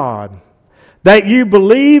of God, that you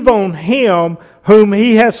believe on Him whom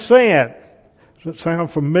He hath sent. Does that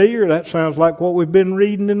sound familiar? That sounds like what we've been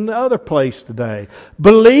reading in the other place today.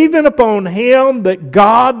 Believing upon Him that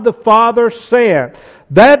God the Father sent.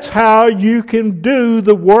 That's how you can do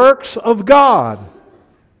the works of God.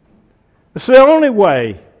 It's the only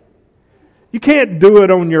way. You can't do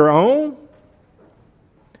it on your own.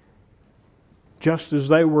 Just as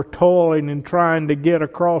they were toiling and trying to get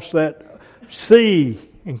across that sea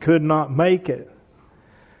and could not make it.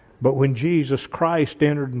 But when Jesus Christ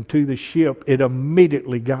entered into the ship, it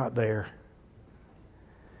immediately got there.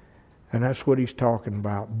 And that's what he's talking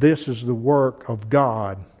about. This is the work of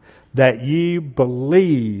God, that ye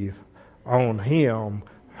believe on him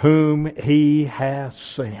whom he hath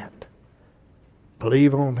sent.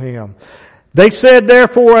 Believe on him. They said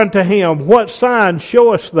therefore unto him, What sign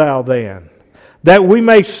showest thou then, that we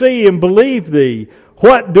may see and believe thee?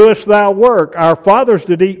 What doest thou work? Our fathers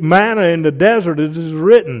did eat manna in the desert, as is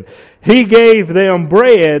written. He gave them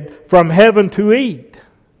bread from heaven to eat.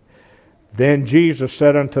 Then Jesus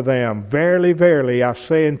said unto them, Verily, verily, I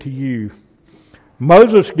say unto you,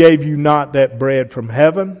 Moses gave you not that bread from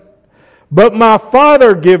heaven, but my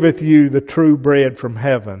Father giveth you the true bread from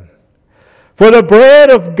heaven. For the bread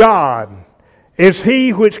of God is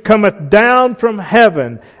he which cometh down from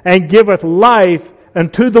heaven and giveth life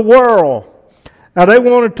unto the world. Now they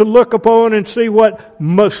wanted to look upon and see what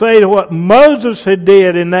Moses had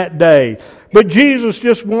did in that day. But Jesus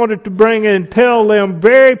just wanted to bring and tell them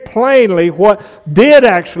very plainly what did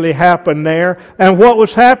actually happen there and what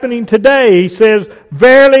was happening today. He says,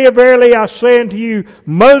 Verily, verily, I say unto you,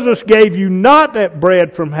 Moses gave you not that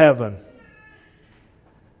bread from heaven.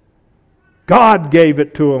 God gave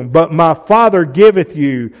it to him, but my Father giveth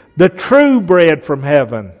you the true bread from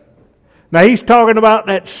heaven. Now he's talking about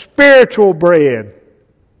that spiritual bread.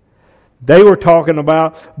 They were talking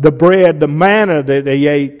about the bread, the manna that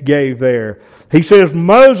they gave there. He says,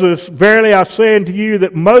 Moses, verily I say unto you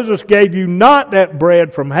that Moses gave you not that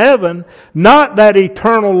bread from heaven, not that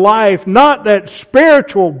eternal life, not that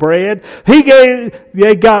spiritual bread.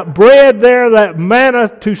 They got bread there, that manna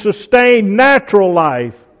to sustain natural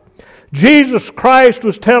life. Jesus Christ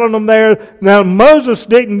was telling them there, now Moses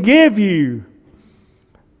didn't give you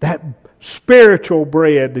that spiritual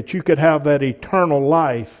bread that you could have that eternal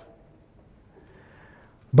life.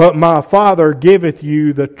 But my Father giveth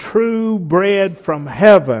you the true bread from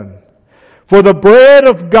heaven. For the bread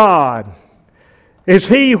of God is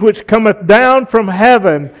he which cometh down from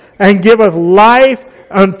heaven and giveth life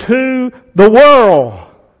unto the world.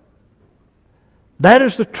 That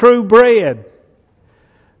is the true bread.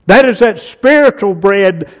 That is that spiritual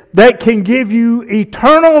bread that can give you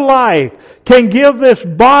eternal life, can give this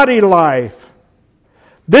body life.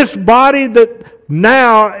 This body that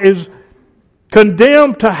now is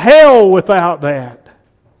condemned to hell without that.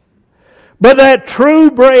 But that true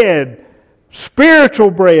bread, spiritual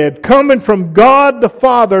bread, coming from God the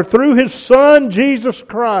Father through His Son Jesus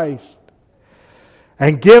Christ,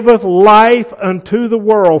 and giveth life unto the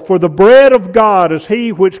world. For the bread of God is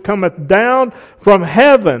He which cometh down from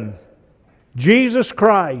heaven, Jesus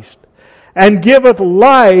Christ, and giveth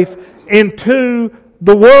life into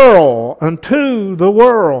the world, unto the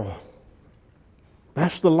world.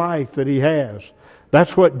 That's the life that He has.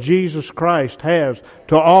 That's what Jesus Christ has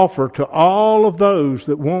to offer to all of those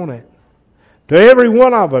that want it. To every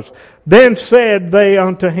one of us. Then said they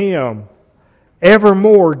unto Him,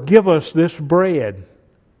 Evermore give us this bread.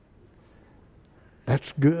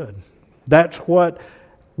 That's good. That's what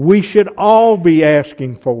we should all be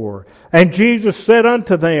asking for. And Jesus said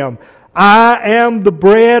unto them, I am the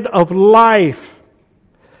bread of life.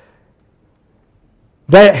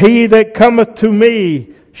 That he that cometh to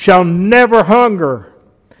me shall never hunger,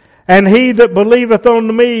 and he that believeth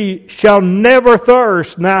on me shall never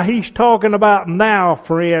thirst. Now he's talking about now,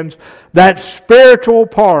 friends, that spiritual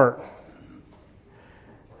part.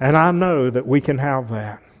 And I know that we can have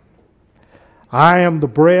that. I am the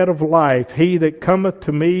bread of life. He that cometh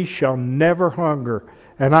to me shall never hunger.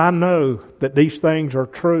 And I know that these things are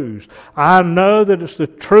truths. I know that it's the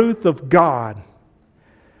truth of God.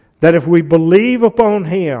 That if we believe upon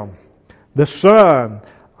Him, the Son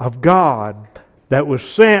of God, that was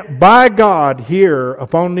sent by God here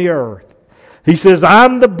upon the earth. He says,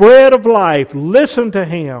 I'm the bread of life. Listen to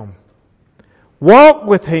Him. Walk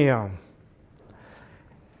with Him.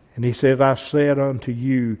 And He says, I said unto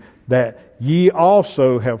you that ye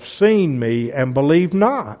also have seen me and believe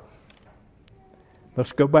not.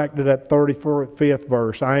 Let's go back to that 35th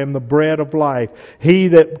verse. I am the bread of life. He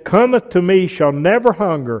that cometh to me shall never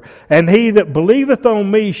hunger, and he that believeth on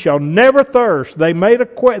me shall never thirst. They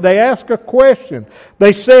asked a question.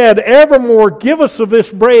 They said, Evermore give us of this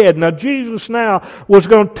bread. Now Jesus now was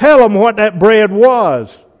going to tell them what that bread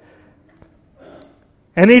was.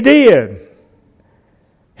 And He did.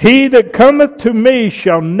 He that cometh to me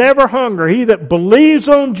shall never hunger. He that believes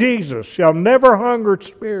on Jesus shall never hunger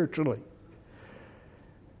spiritually,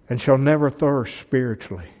 and shall never thirst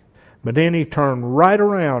spiritually. But then He turned right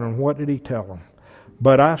around, and what did He tell them?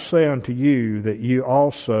 But I say unto you that you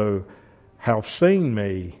also have seen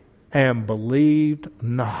me and believed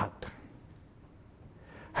not.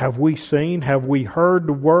 Have we seen? Have we heard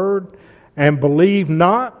the word and believe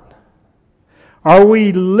not? Are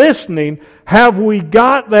we listening? Have we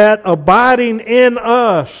got that abiding in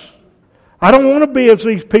us? I don't want to be as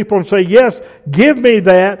these people and say, yes, give me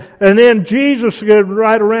that. And then Jesus goes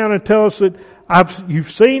right around and tell us that you've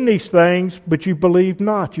seen these things, but you believe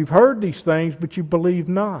not. You've heard these things, but you believe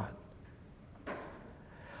not.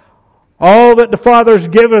 All that the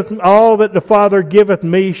Father giveth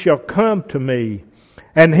me shall come to me.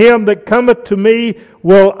 And him that cometh to me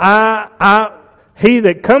he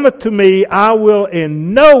that cometh to me I will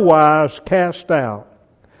in no wise cast out.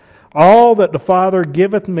 All that the Father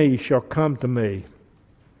giveth me shall come to me.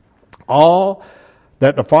 All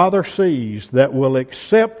that the Father sees that will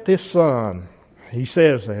accept His Son. He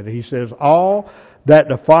says that. He says, all that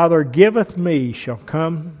the Father giveth me shall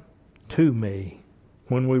come to me.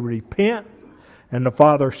 When we repent and the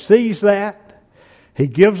Father sees that, He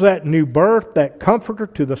gives that new birth, that comforter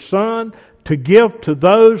to the Son to give to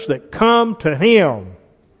those that come to Him.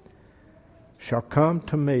 Shall come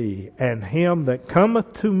to me, and him that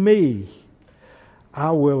cometh to me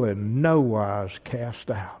I will in no wise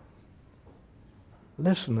cast out.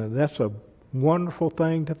 Listen, that's a wonderful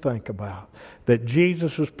thing to think about. That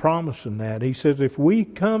Jesus is promising that. He says if we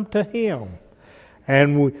come to Him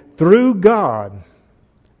and through God,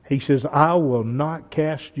 He says, I will not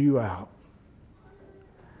cast you out.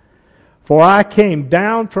 For I came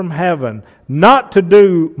down from heaven not to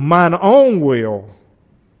do mine own will,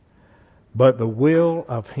 but the will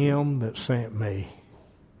of Him that sent me.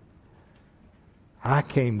 I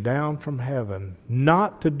came down from heaven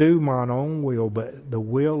not to do mine own will, but the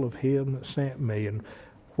will of Him that sent me. And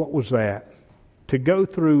what was that? To go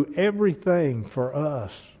through everything for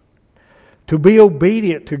us. To be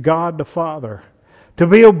obedient to God the Father. To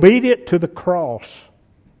be obedient to the cross.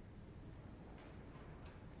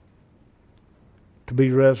 To be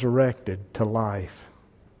resurrected to life.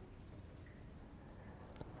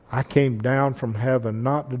 I came down from heaven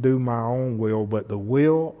not to do my own will, but the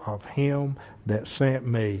will of Him that sent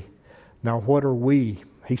me. Now what are we?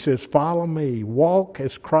 He says, follow me. Walk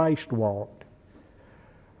as Christ walked.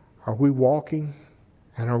 Are we walking?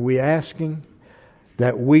 And are we asking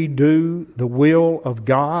that we do the will of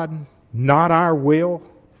God? Not our will,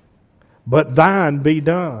 but thine be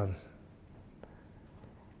done.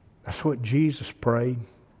 That's what Jesus prayed.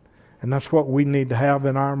 And that's what we need to have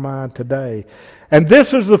in our mind today. And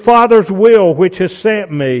this is the Father's will which has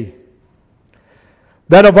sent me,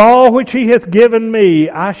 that of all which He hath given me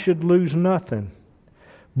I should lose nothing,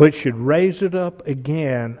 but should raise it up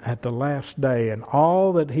again at the last day. And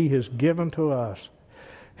all that He has given to us,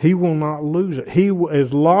 He will not lose it.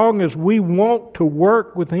 As long as we want to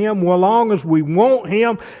work with Him, as long as we want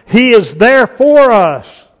Him, He is there for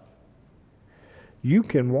us. You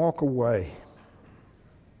can walk away.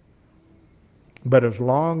 But as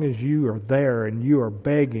long as you are there and you are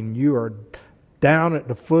begging, you are down at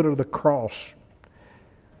the foot of the cross,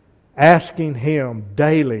 asking Him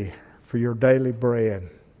daily for your daily bread,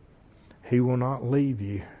 He will not leave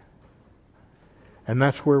you. And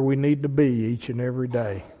that's where we need to be each and every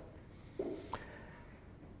day.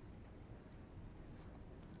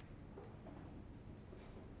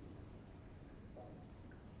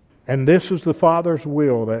 And this is the Father's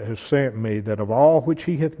will that has sent me, that of all which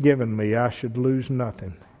He hath given me I should lose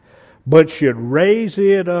nothing, but should raise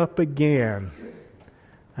it up again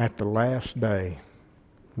at the last day.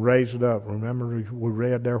 Raise it up. Remember we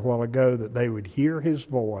read there a while ago that they would hear His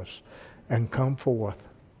voice and come forth.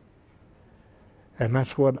 And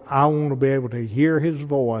that's what I want to be able to hear His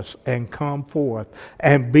voice and come forth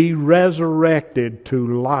and be resurrected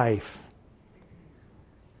to life.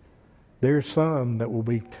 There's some that will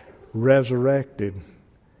be resurrected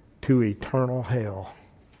to eternal hell.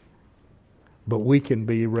 But we can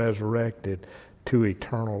be resurrected to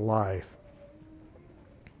eternal life.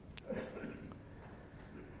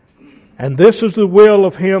 And this is the will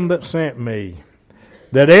of Him that sent me,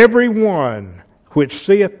 that every one which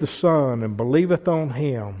seeth the Son and believeth on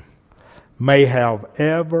Him may have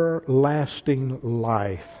everlasting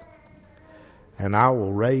life, and I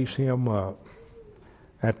will raise him up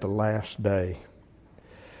at the last day.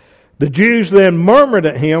 The Jews then murmured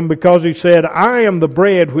at Him because He said, I am the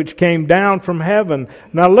bread which came down from heaven.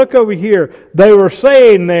 Now look over here. They were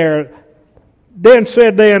saying there, then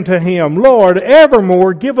said they unto Him, Lord,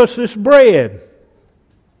 evermore give us this bread.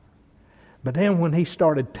 But then when He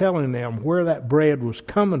started telling them where that bread was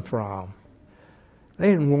coming from, they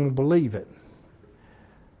didn't want to believe it.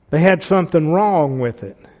 They had something wrong with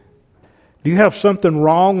it. Do you have something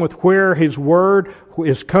wrong with where His Word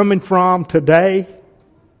is coming from today?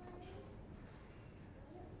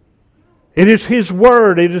 It is His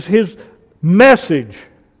Word. It is His message.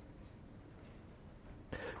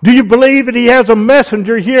 Do you believe that He has a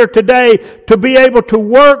messenger here today to be able to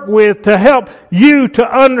work with, to help you to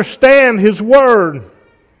understand His Word?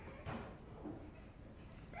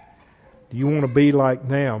 Do you want to be like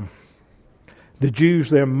them? The Jews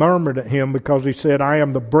then murmured at Him because He said, I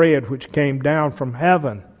am the bread which came down from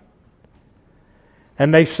heaven.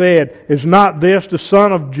 And they said, is not this the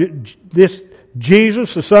son of this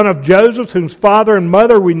Jesus, the son of Joseph, whose father and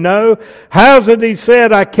mother we know? How is it He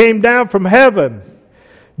said, I came down from heaven?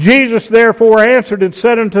 Jesus therefore answered and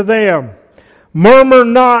said unto them, murmur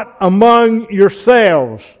not among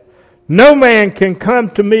yourselves. No man can come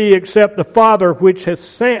to me except the Father which hath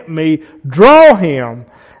sent me draw him,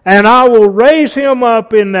 and I will raise him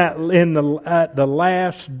up at the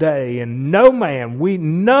last day. And no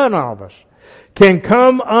man, none of us, can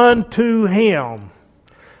come unto Him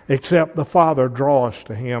except the Father draw us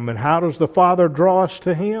to Him. And how does the Father draw us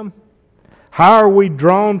to Him? How are we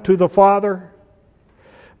drawn to the Father?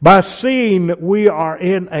 By seeing that we are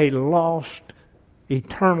in a lost,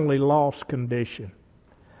 eternally lost condition.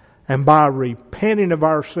 And by repenting of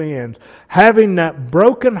our sins, having that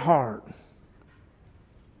broken heart,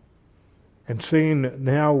 and seeing that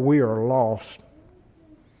now we are lost,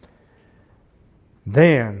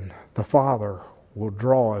 then the Father will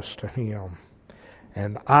draw us to Him.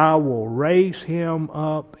 And I will raise him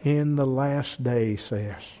up in the last day,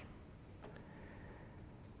 says.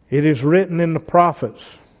 It is written in the prophets,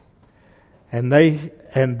 and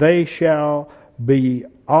they shall be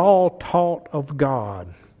all taught of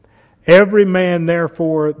God. Every man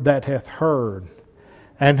therefore that hath heard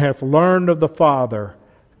and hath learned of the Father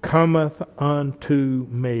cometh unto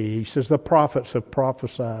me. He says, the prophets have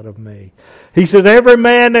prophesied of me. He says, every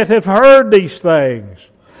man that hath heard these things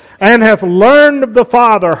and hath learned of the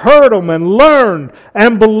Father, heard them and learned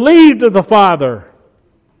and believed of the Father,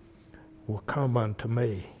 will come unto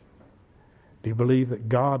me. Do you believe that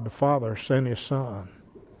God the Father sent His Son?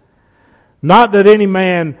 Not that any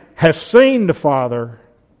man has seen the Father,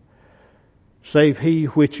 save he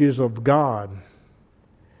which is of God.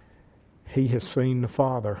 He has seen the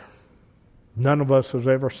Father. None of us has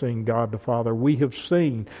ever seen God the Father. We have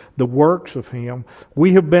seen the works of Him.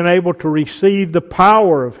 We have been able to receive the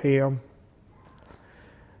power of Him.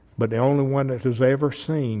 But the only one that has ever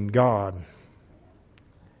seen God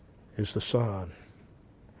is the Son.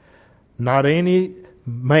 Not any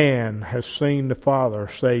man has seen the Father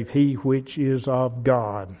save he which is of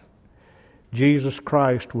God. Jesus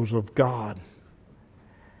Christ was of God.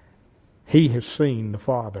 He has seen the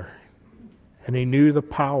Father. And He knew the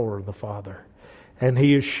power of the Father. And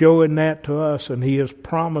He is showing that to us, and He has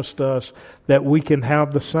promised us that we can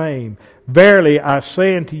have the same. Verily I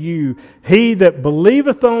say unto you, he that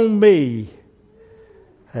believeth on me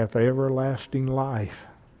hath everlasting life.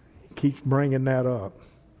 He keeps bringing that up.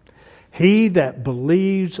 He that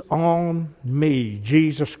believes on me,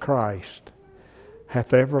 Jesus Christ,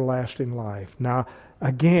 hath everlasting life. Now,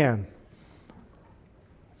 again,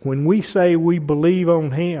 when we say we believe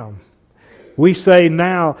on Him, we say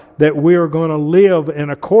now that we are going to live in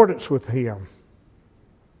accordance with Him.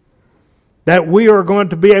 That we are going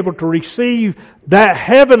to be able to receive that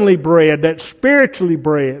heavenly bread, that spiritual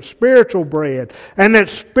bread, and that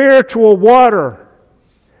spiritual water.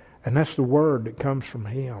 And that's the Word that comes from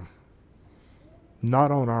Him.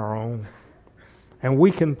 Not on our own. And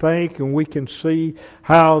we can think and we can see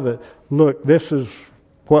how that, look, this is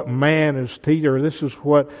what man is teaching, or this is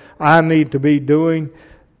what I need to be doing.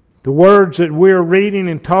 The words that we're reading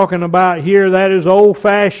and talking about here, that is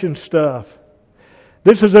old-fashioned stuff.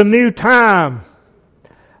 This is a new time.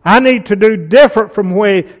 I need to do different from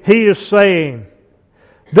what He is saying.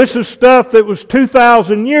 This is stuff that was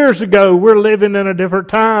 2,000 years ago. We're living in a different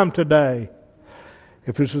time today.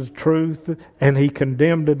 If this is the truth, and He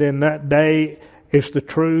condemned it in that day, it's the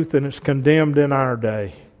truth and it's condemned in our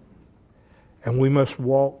day. And we must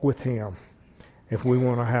walk with Him if we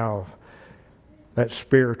want to have that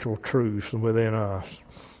spiritual truth within us.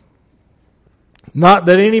 Not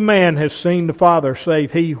that any man has seen the Father,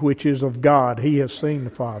 save he which is of God. He has seen the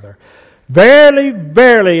Father. Verily,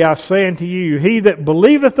 verily, I say unto you, he that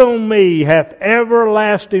believeth on me hath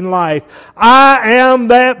everlasting life. I am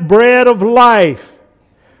that bread of life.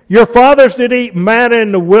 Your fathers did eat manna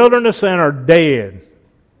in the wilderness and are dead.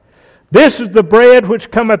 This is the bread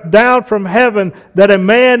which cometh down from heaven, that a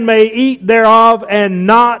man may eat thereof and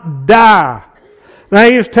not die. Now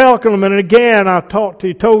He was telling them, and again I told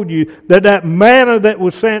you that manna that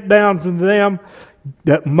was sent down to them,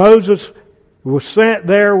 that Moses was sent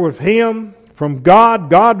there with him from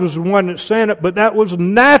God. God was the one that sent it, but that was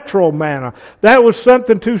natural manna. That was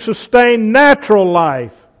something to sustain natural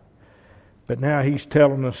life. But now He's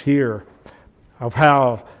telling us here of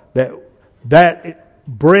how that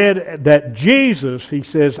bread, that Jesus, He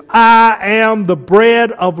says, I am the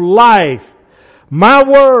bread of life. My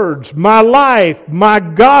words, my life, my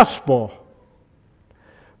gospel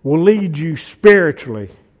will lead you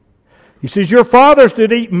spiritually. He says, your fathers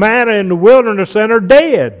did eat manna in the wilderness and are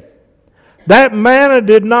dead. That manna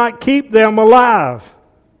did not keep them alive.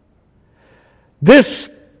 This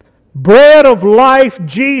bread of life,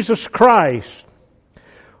 Jesus Christ,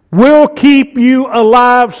 will keep you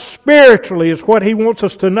alive spiritually, is what He wants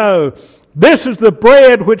us to know. This is the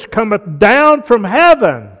bread which cometh down from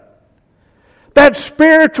heaven. That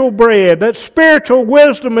spiritual bread, that spiritual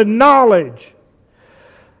wisdom and knowledge,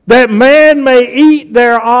 that man may eat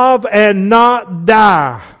thereof and not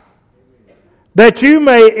die. That you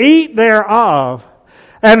may eat thereof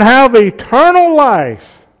and have eternal life,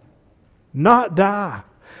 not die.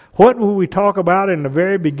 What will we talk about in the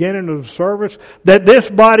very beginning of the service? That this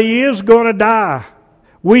body is going to die.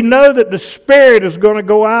 We know that the spirit is going to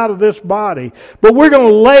go out of this body. But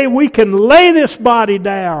we can lay this body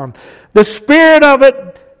down. The spirit of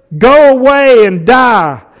it go away and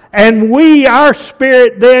die. And our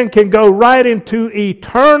spirit then can go right into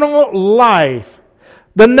eternal life.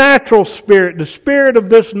 The natural spirit, the spirit of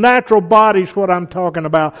this natural body is what I'm talking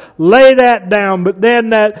about. Lay that down, but then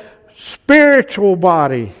that spiritual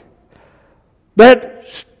body, that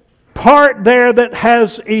part there that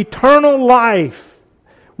has eternal life,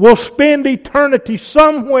 will spend eternity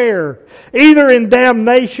somewhere, either in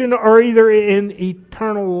damnation or either in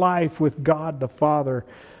eternal life with God the Father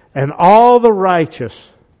and all the righteous.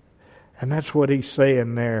 And that's what He's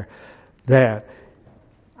saying there, that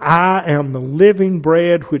I am the living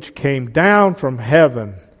bread which came down from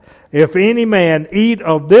heaven. If any man eat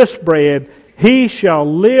of this bread, he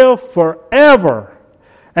shall live forever.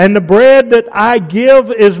 And the bread that I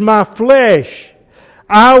give is my flesh. Which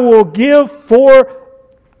I will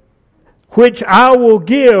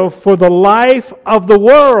give for the life of the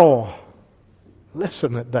world.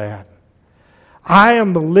 Listen at that. I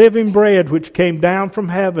am the living bread which came down from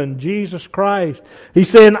heaven, Jesus Christ. He's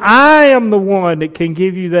saying, I am the one that can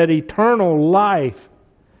give you that eternal life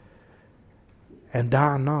and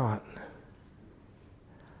die not.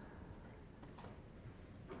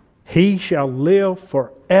 He shall live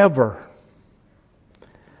forever.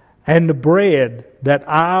 And the bread that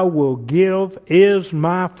I will give is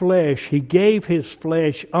my flesh. He gave His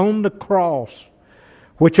flesh on the cross,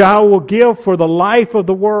 which I will give for the life of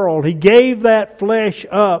the world. He gave that flesh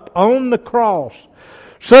up on the cross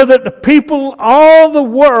so that the people, all the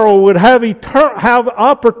world, would have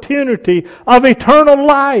opportunity of eternal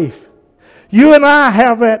life. You and I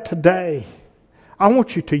have that today. I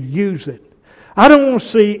want you to use it. I don't want to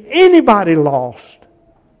see anybody lost.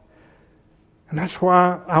 And that's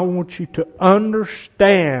why I want you to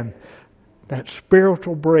understand that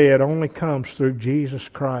spiritual bread only comes through Jesus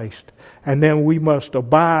Christ. And then we must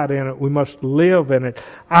abide in it. We must live in it.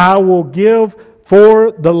 I will give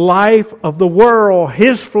for the life of the world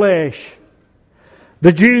His flesh.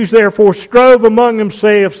 The Jews therefore strove among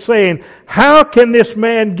themselves, saying, how can this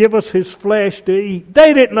man give us his flesh to eat?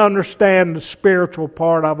 They didn't understand the spiritual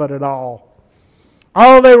part of it at all.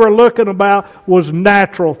 All they were looking about was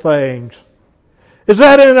natural things. Is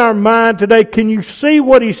that in our mind today? Can you see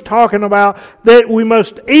what he's talking about? That we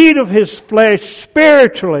must eat of His flesh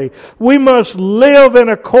spiritually. We must live in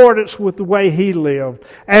accordance with the way He lived.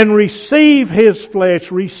 And receive His flesh.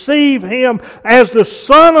 Receive Him as the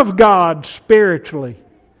Son of God spiritually.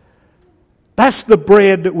 That's the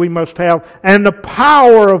bread that we must have. And the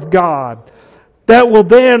power of God that will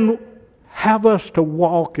then have us to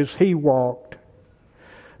walk as He walked.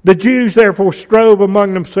 The Jews therefore strove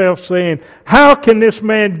among themselves, saying, how can this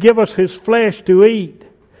man give us his flesh to eat?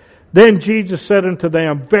 Then Jesus said unto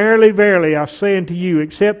them, verily, verily, I say unto you,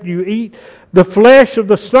 except you eat the flesh of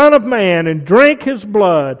the Son of Man and drink His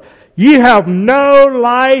blood, ye have no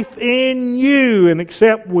life in you. And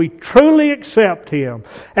except we truly accept Him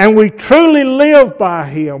and we truly live by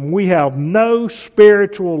Him, we have no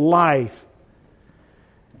spiritual life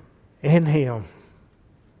in Him.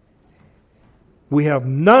 We have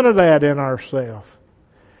none of that in ourselves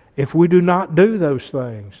if we do not do those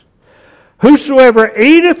things. Whosoever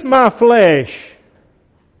eateth my flesh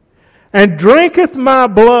and drinketh my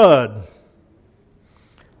blood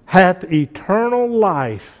hath eternal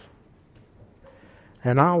life,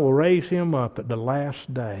 and I will raise him up at the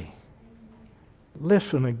last day.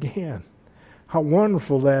 Listen again. How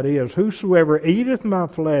wonderful that is. Whosoever eateth my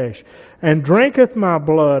flesh and drinketh my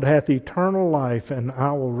blood hath eternal life, and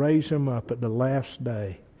I will raise him up at the last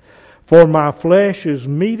day. For my flesh is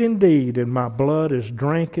meat indeed, and my blood is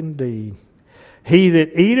drink indeed. He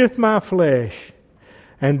that eateth my flesh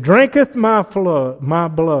and drinketh my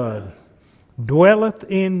blood dwelleth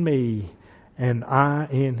in me, and I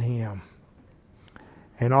in him.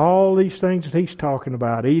 And all these things that he's talking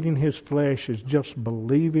about, eating his flesh, is just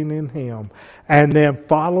believing in him and then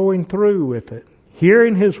following through with it,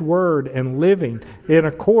 hearing his word and living in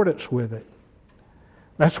accordance with it.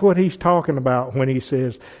 That's what he's talking about when he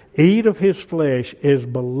says, eat of his flesh is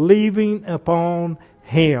believing upon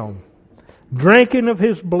him, drinking of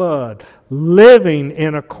his blood, living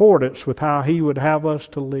in accordance with how he would have us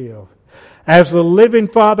to live. As the living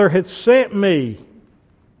Father hath sent me,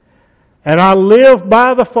 and I live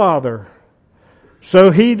by the Father,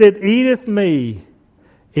 so he that eateth me,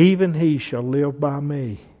 even he shall live by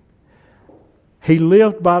me. He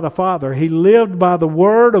lived by the Father. He lived by the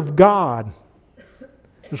Word of God.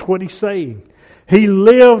 That's what he's saying. He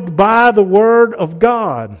lived by the Word of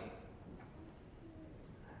God.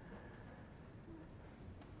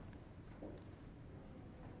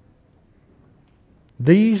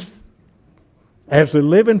 These, as the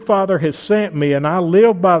living Father has sent me, and I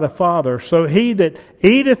live by the Father, so he that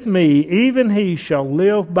eateth me, even he shall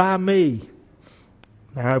live by me.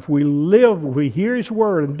 Now, if we hear his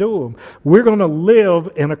word and do them, we're going to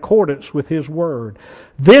live in accordance with his word.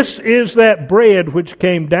 This is that bread which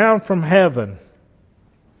came down from heaven.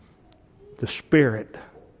 The Spirit,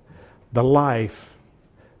 the life.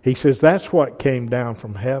 He says that's what came down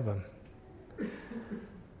from heaven.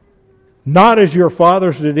 Not as your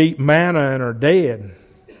fathers did eat manna and are dead.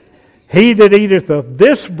 He that eateth of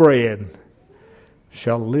this bread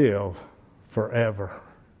shall live forever.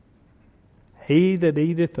 He that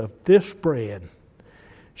eateth of this bread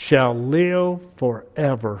shall live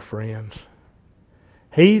forever, friends.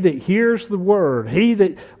 He that hears the Word, he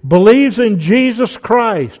that believes in Jesus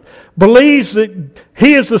Christ, believes that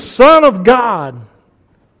He is the Son of God,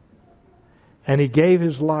 and He gave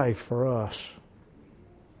His life for us.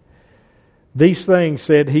 These things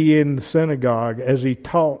said He in the synagogue as He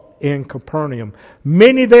taught in Capernaum.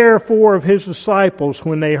 Many therefore of His disciples,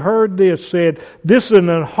 when they heard this, said, this is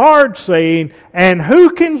a hard saying, and who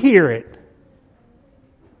can hear it?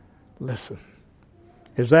 Listen,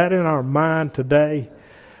 is that in our mind today?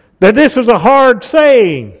 That this is a hard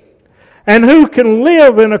saying. And who can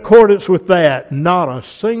live in accordance with that? Not a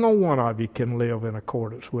single one of you can live in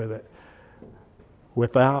accordance with it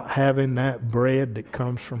without having that bread that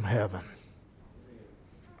comes from heaven.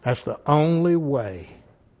 That's the only way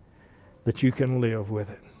that you can live with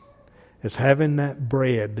it. Is having that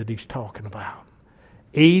bread that he's talking about.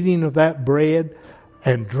 Eating of that bread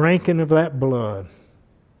and drinking of that blood.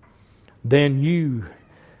 Then you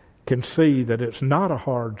can see that it's not a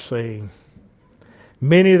hard saying.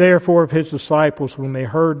 Many therefore of his disciples, when they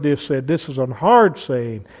heard this, said, this is a hard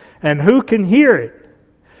saying, and who can hear it?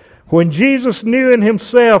 When Jesus knew in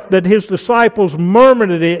himself that his disciples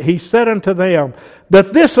murmured at it, he said unto them,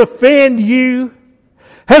 doth this offend you?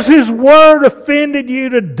 Has his word offended you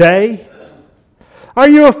today? Are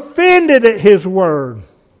you offended at his word?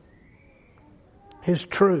 His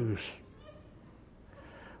truths.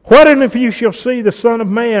 What and if you shall see the Son of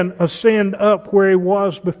Man ascend up where he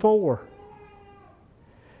was before?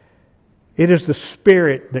 It is the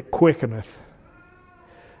Spirit that quickeneth.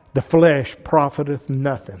 The flesh profiteth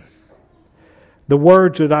nothing. The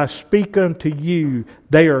words that I speak unto you,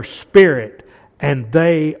 they are spirit and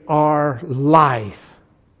they are life.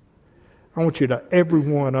 I want you to,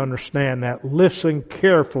 everyone, understand that. Listen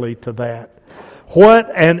carefully to that.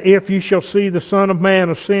 What and if you shall see the Son of Man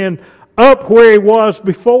ascend up where he was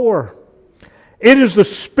before? It is the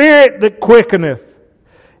Spirit that quickeneth.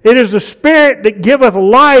 It is the Spirit that giveth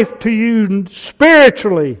life to you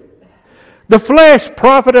spiritually. The flesh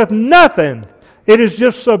profiteth nothing. It is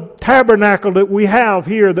just a tabernacle that we have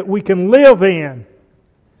here that we can live in.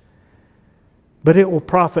 But it will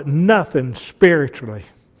profit nothing spiritually.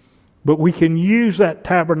 But we can use that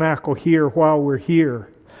tabernacle here while we're here.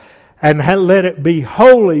 And let it be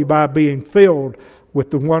holy by being filled with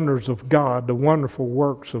the wonders of God, the wonderful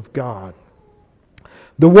works of God.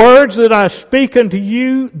 The words that I speak unto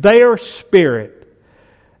you, they are spirit,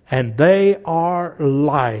 and they are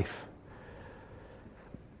life.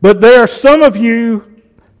 But there are some of you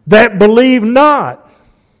that believe not.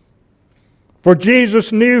 For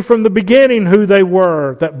Jesus knew from the beginning who they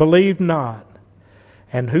were that believed not,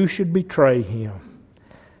 and who should betray him.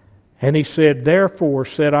 And he said, Therefore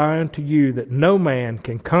said I unto you that no man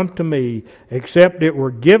can come to me except it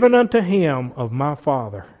were given unto him of my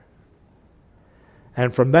Father.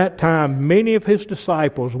 And from that time many of his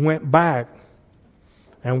disciples went back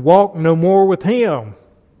and walked no more with him.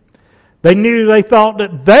 They thought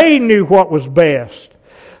that they knew what was best.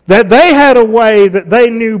 That they had a way that they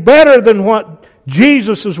knew better than what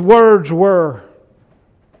Jesus' words were.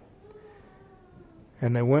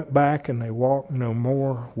 And they went back and they walked no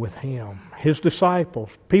more with him. His disciples,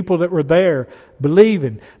 people that were there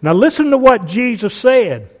believing. Now listen to what Jesus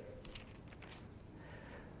said.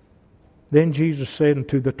 Then Jesus said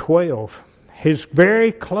unto the 12, his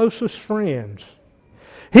very closest friends.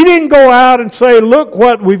 He didn't go out and say, look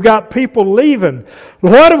what, we've got people leaving.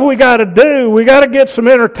 What have we got to do? We got to get some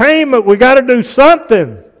entertainment. We got to do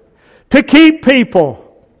something to keep people.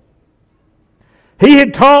 He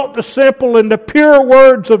had taught the simple and the pure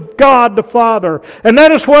words of God the Father. And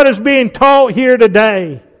that is what is being taught here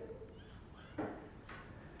today.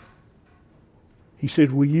 He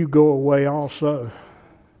said, will you go away also?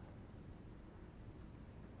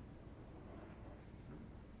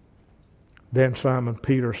 Then Simon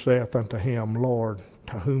Peter saith unto him, Lord,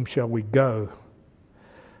 to whom shall we go?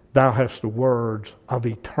 Thou hast the words of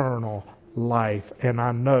eternal life. And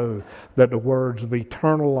I know that the words of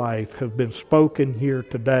eternal life have been spoken here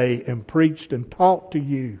today and preached and taught to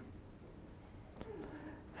you.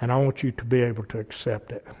 And I want you to be able to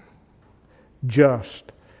accept it,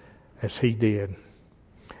 just as he did.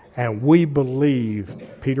 And we believe,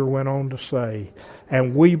 Peter went on to say,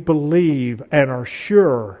 and we believe and are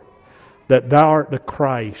sure that thou art the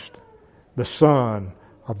Christ, the Son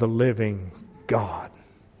of the living God.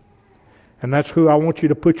 And that's who I want you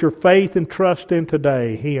to put your faith and trust in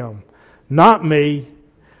today, him. Not me.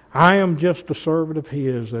 I am just a servant of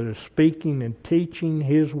his that is speaking and teaching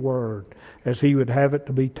his word as he would have it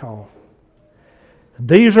to be taught.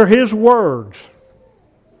 These are his words.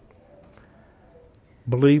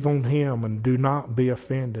 Believe on him and do not be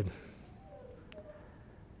offended,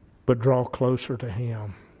 but draw closer to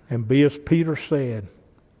him. And be as Peter said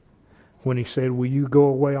when he said, will you go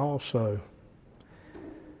away also?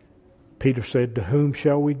 Peter said, to whom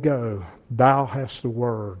shall we go? Thou hast the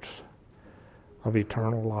words of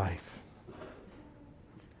eternal life.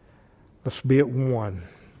 Let's be at one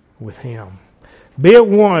with him. Be at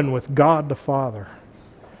one with God the Father.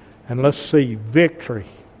 And let's see victory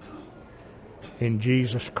in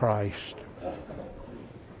Jesus Christ.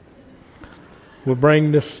 We'll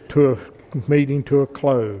bring this meeting to a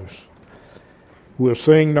close. We'll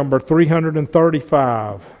sing number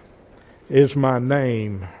 335, Is My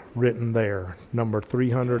Name Written There? Number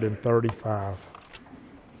 335.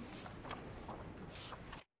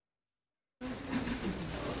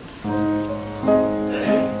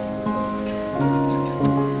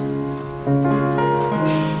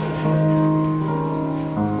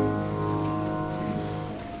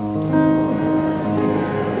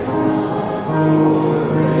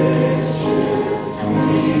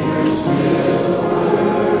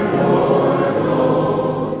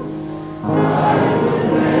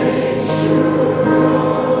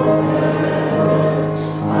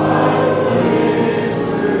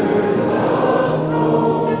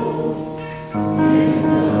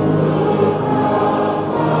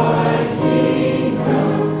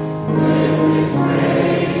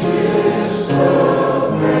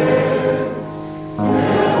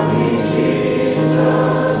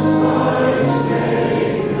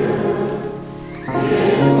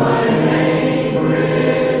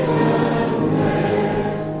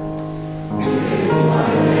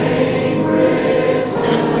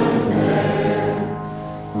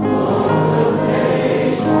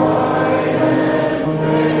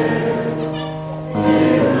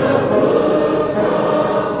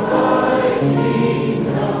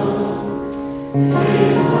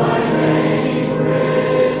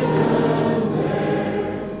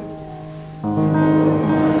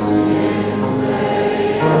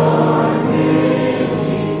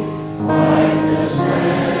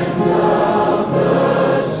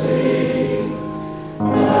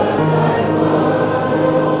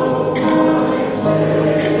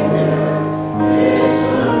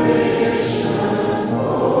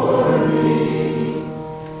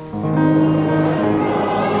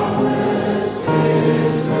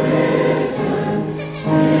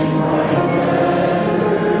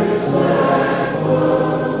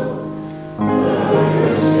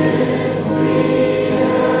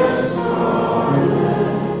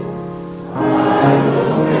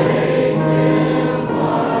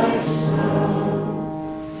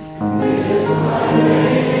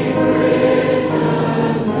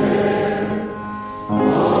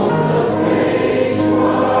 All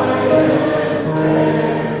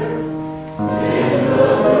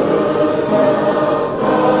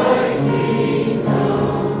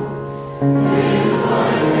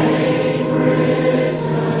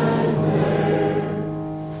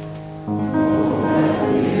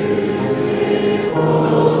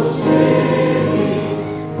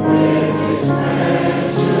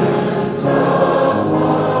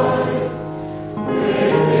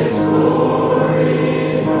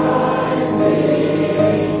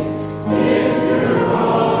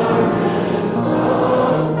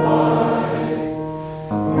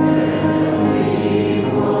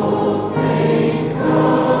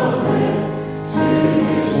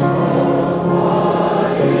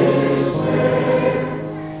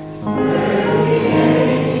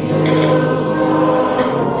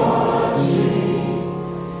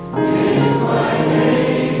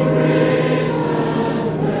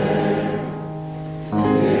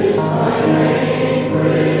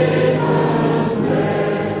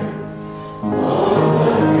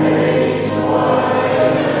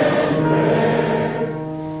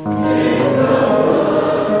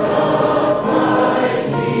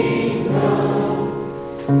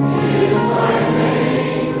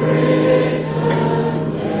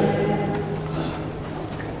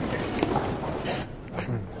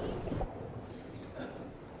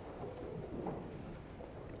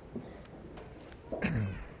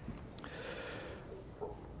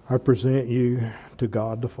I present you to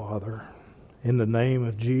God the Father in the name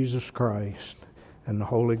of Jesus Christ and the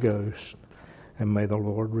Holy Ghost, and may the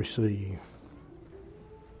Lord receive.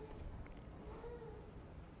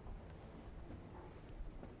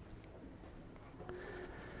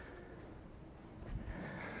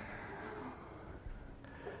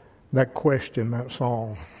 That question, that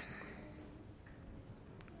song.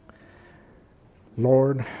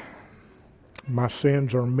 Lord, my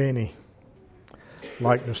sins are many,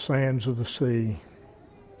 like the sands of the sea.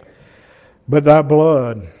 But thy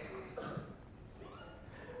blood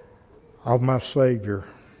of my Savior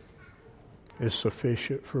is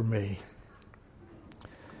sufficient for me.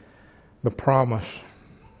 The promise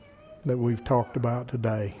that we've talked about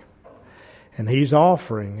today. And He's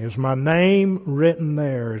offering, is my name written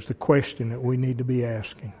there, is the question that we need to be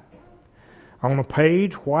asking. On a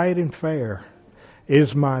page, white and fair,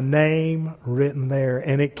 is my name written there?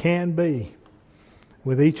 And it can be.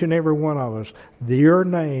 With each and every one of us, your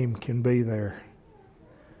name can be there.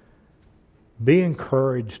 Be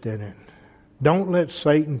encouraged in it. Don't let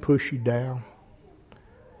Satan push you down.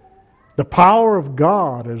 The power of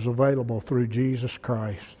God is available through Jesus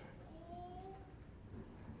Christ.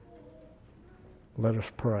 Let us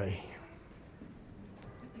pray.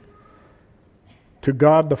 To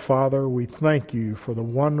God the Father, we thank you for the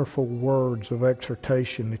wonderful words of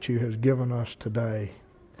exhortation that you have given us today.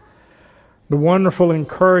 The wonderful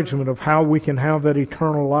encouragement of how we can have that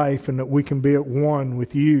eternal life and that we can be at one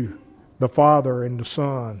with you, the Father and the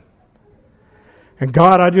Son. And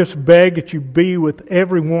God, I just beg that you be with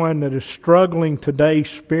everyone that is struggling today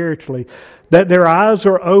spiritually, that their eyes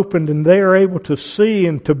are opened and they are able to see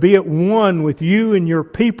and to be at one with you and your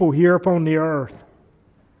people here upon the earth.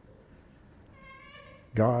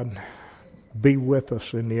 God, be with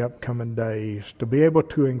us in the upcoming days to be able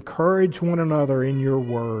to encourage one another in your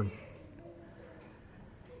word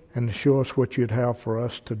and to show us what you'd have for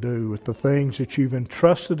us to do with the things that you've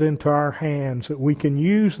entrusted into our hands, that we can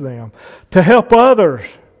use them to help others.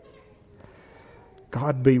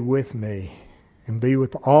 God, be with me and be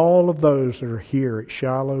with all of those that are here at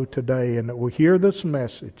Shiloh today and that will hear this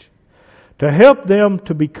message to help them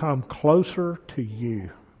to become closer to you.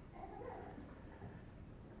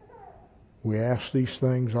 We ask these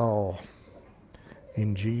things all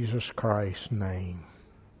in Jesus Christ's name.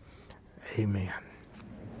 Amen.